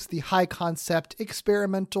 which looks at the high concept,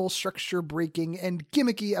 experimental, structure breaking, and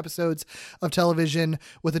gimmicky episodes of television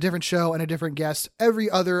with a different show and a different guest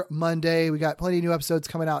every other Monday. We got plenty of new episodes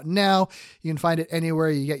coming out now. You can find it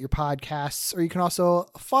anywhere you get your podcasts, or you can also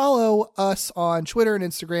follow us on Twitter and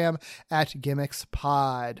Instagram at Gimmicks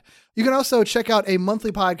Pod. You can also check out a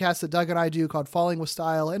monthly podcast that Doug and I do called Falling with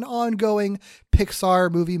Style, an ongoing Pixar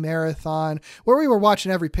movie marathon where we were watching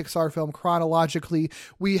every Pixar film chronologically.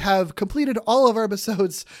 We have completed all of our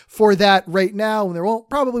episodes for that right now, and there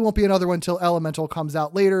probably won't be another one until Elemental comes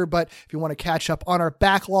out later. But if you want to catch up on our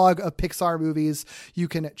backlog of Pixar movies, you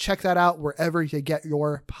can check that out wherever you get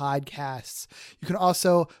your podcasts. You can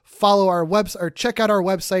also follow our website or check out our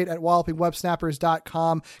website at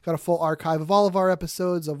wallopingwebsnappers.com. Got a full archive of all of our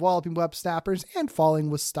episodes of Walloping Web Snappers and Falling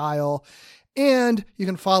with Style. And you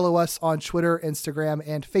can follow us on Twitter, Instagram,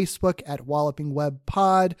 and Facebook at Walloping Web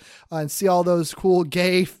Pod and see all those cool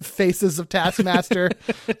gay faces of Taskmaster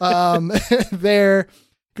there.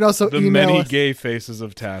 You can also email many us. gay faces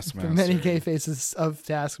of Taskmaster. The many gay faces of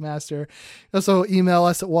Taskmaster. You can also email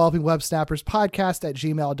us at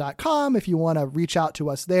wallopingwebsnapperspodcast@gmail.com if you want to reach out to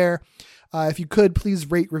us there. If you could, please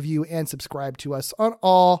rate, review, and subscribe to us on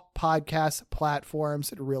all podcast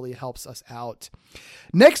platforms. It really helps us out.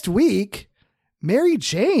 Next week, Mary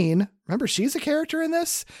Jane, remember she's a character in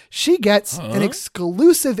this? She gets an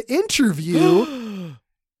exclusive interview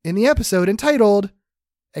in the episode entitled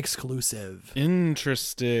Exclusive.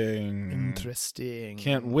 Interesting.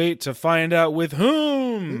 Can't wait to find out with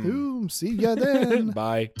whom. With whom. See ya then.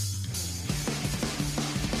 Bye.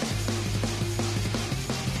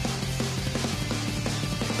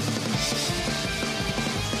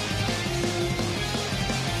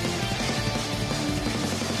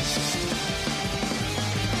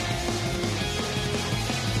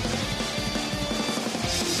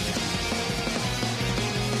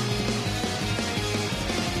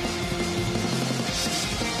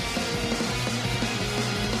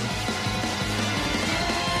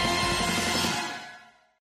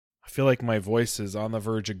 I feel like my voice is on the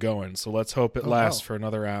verge of going, so let's hope it lasts for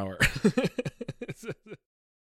another hour.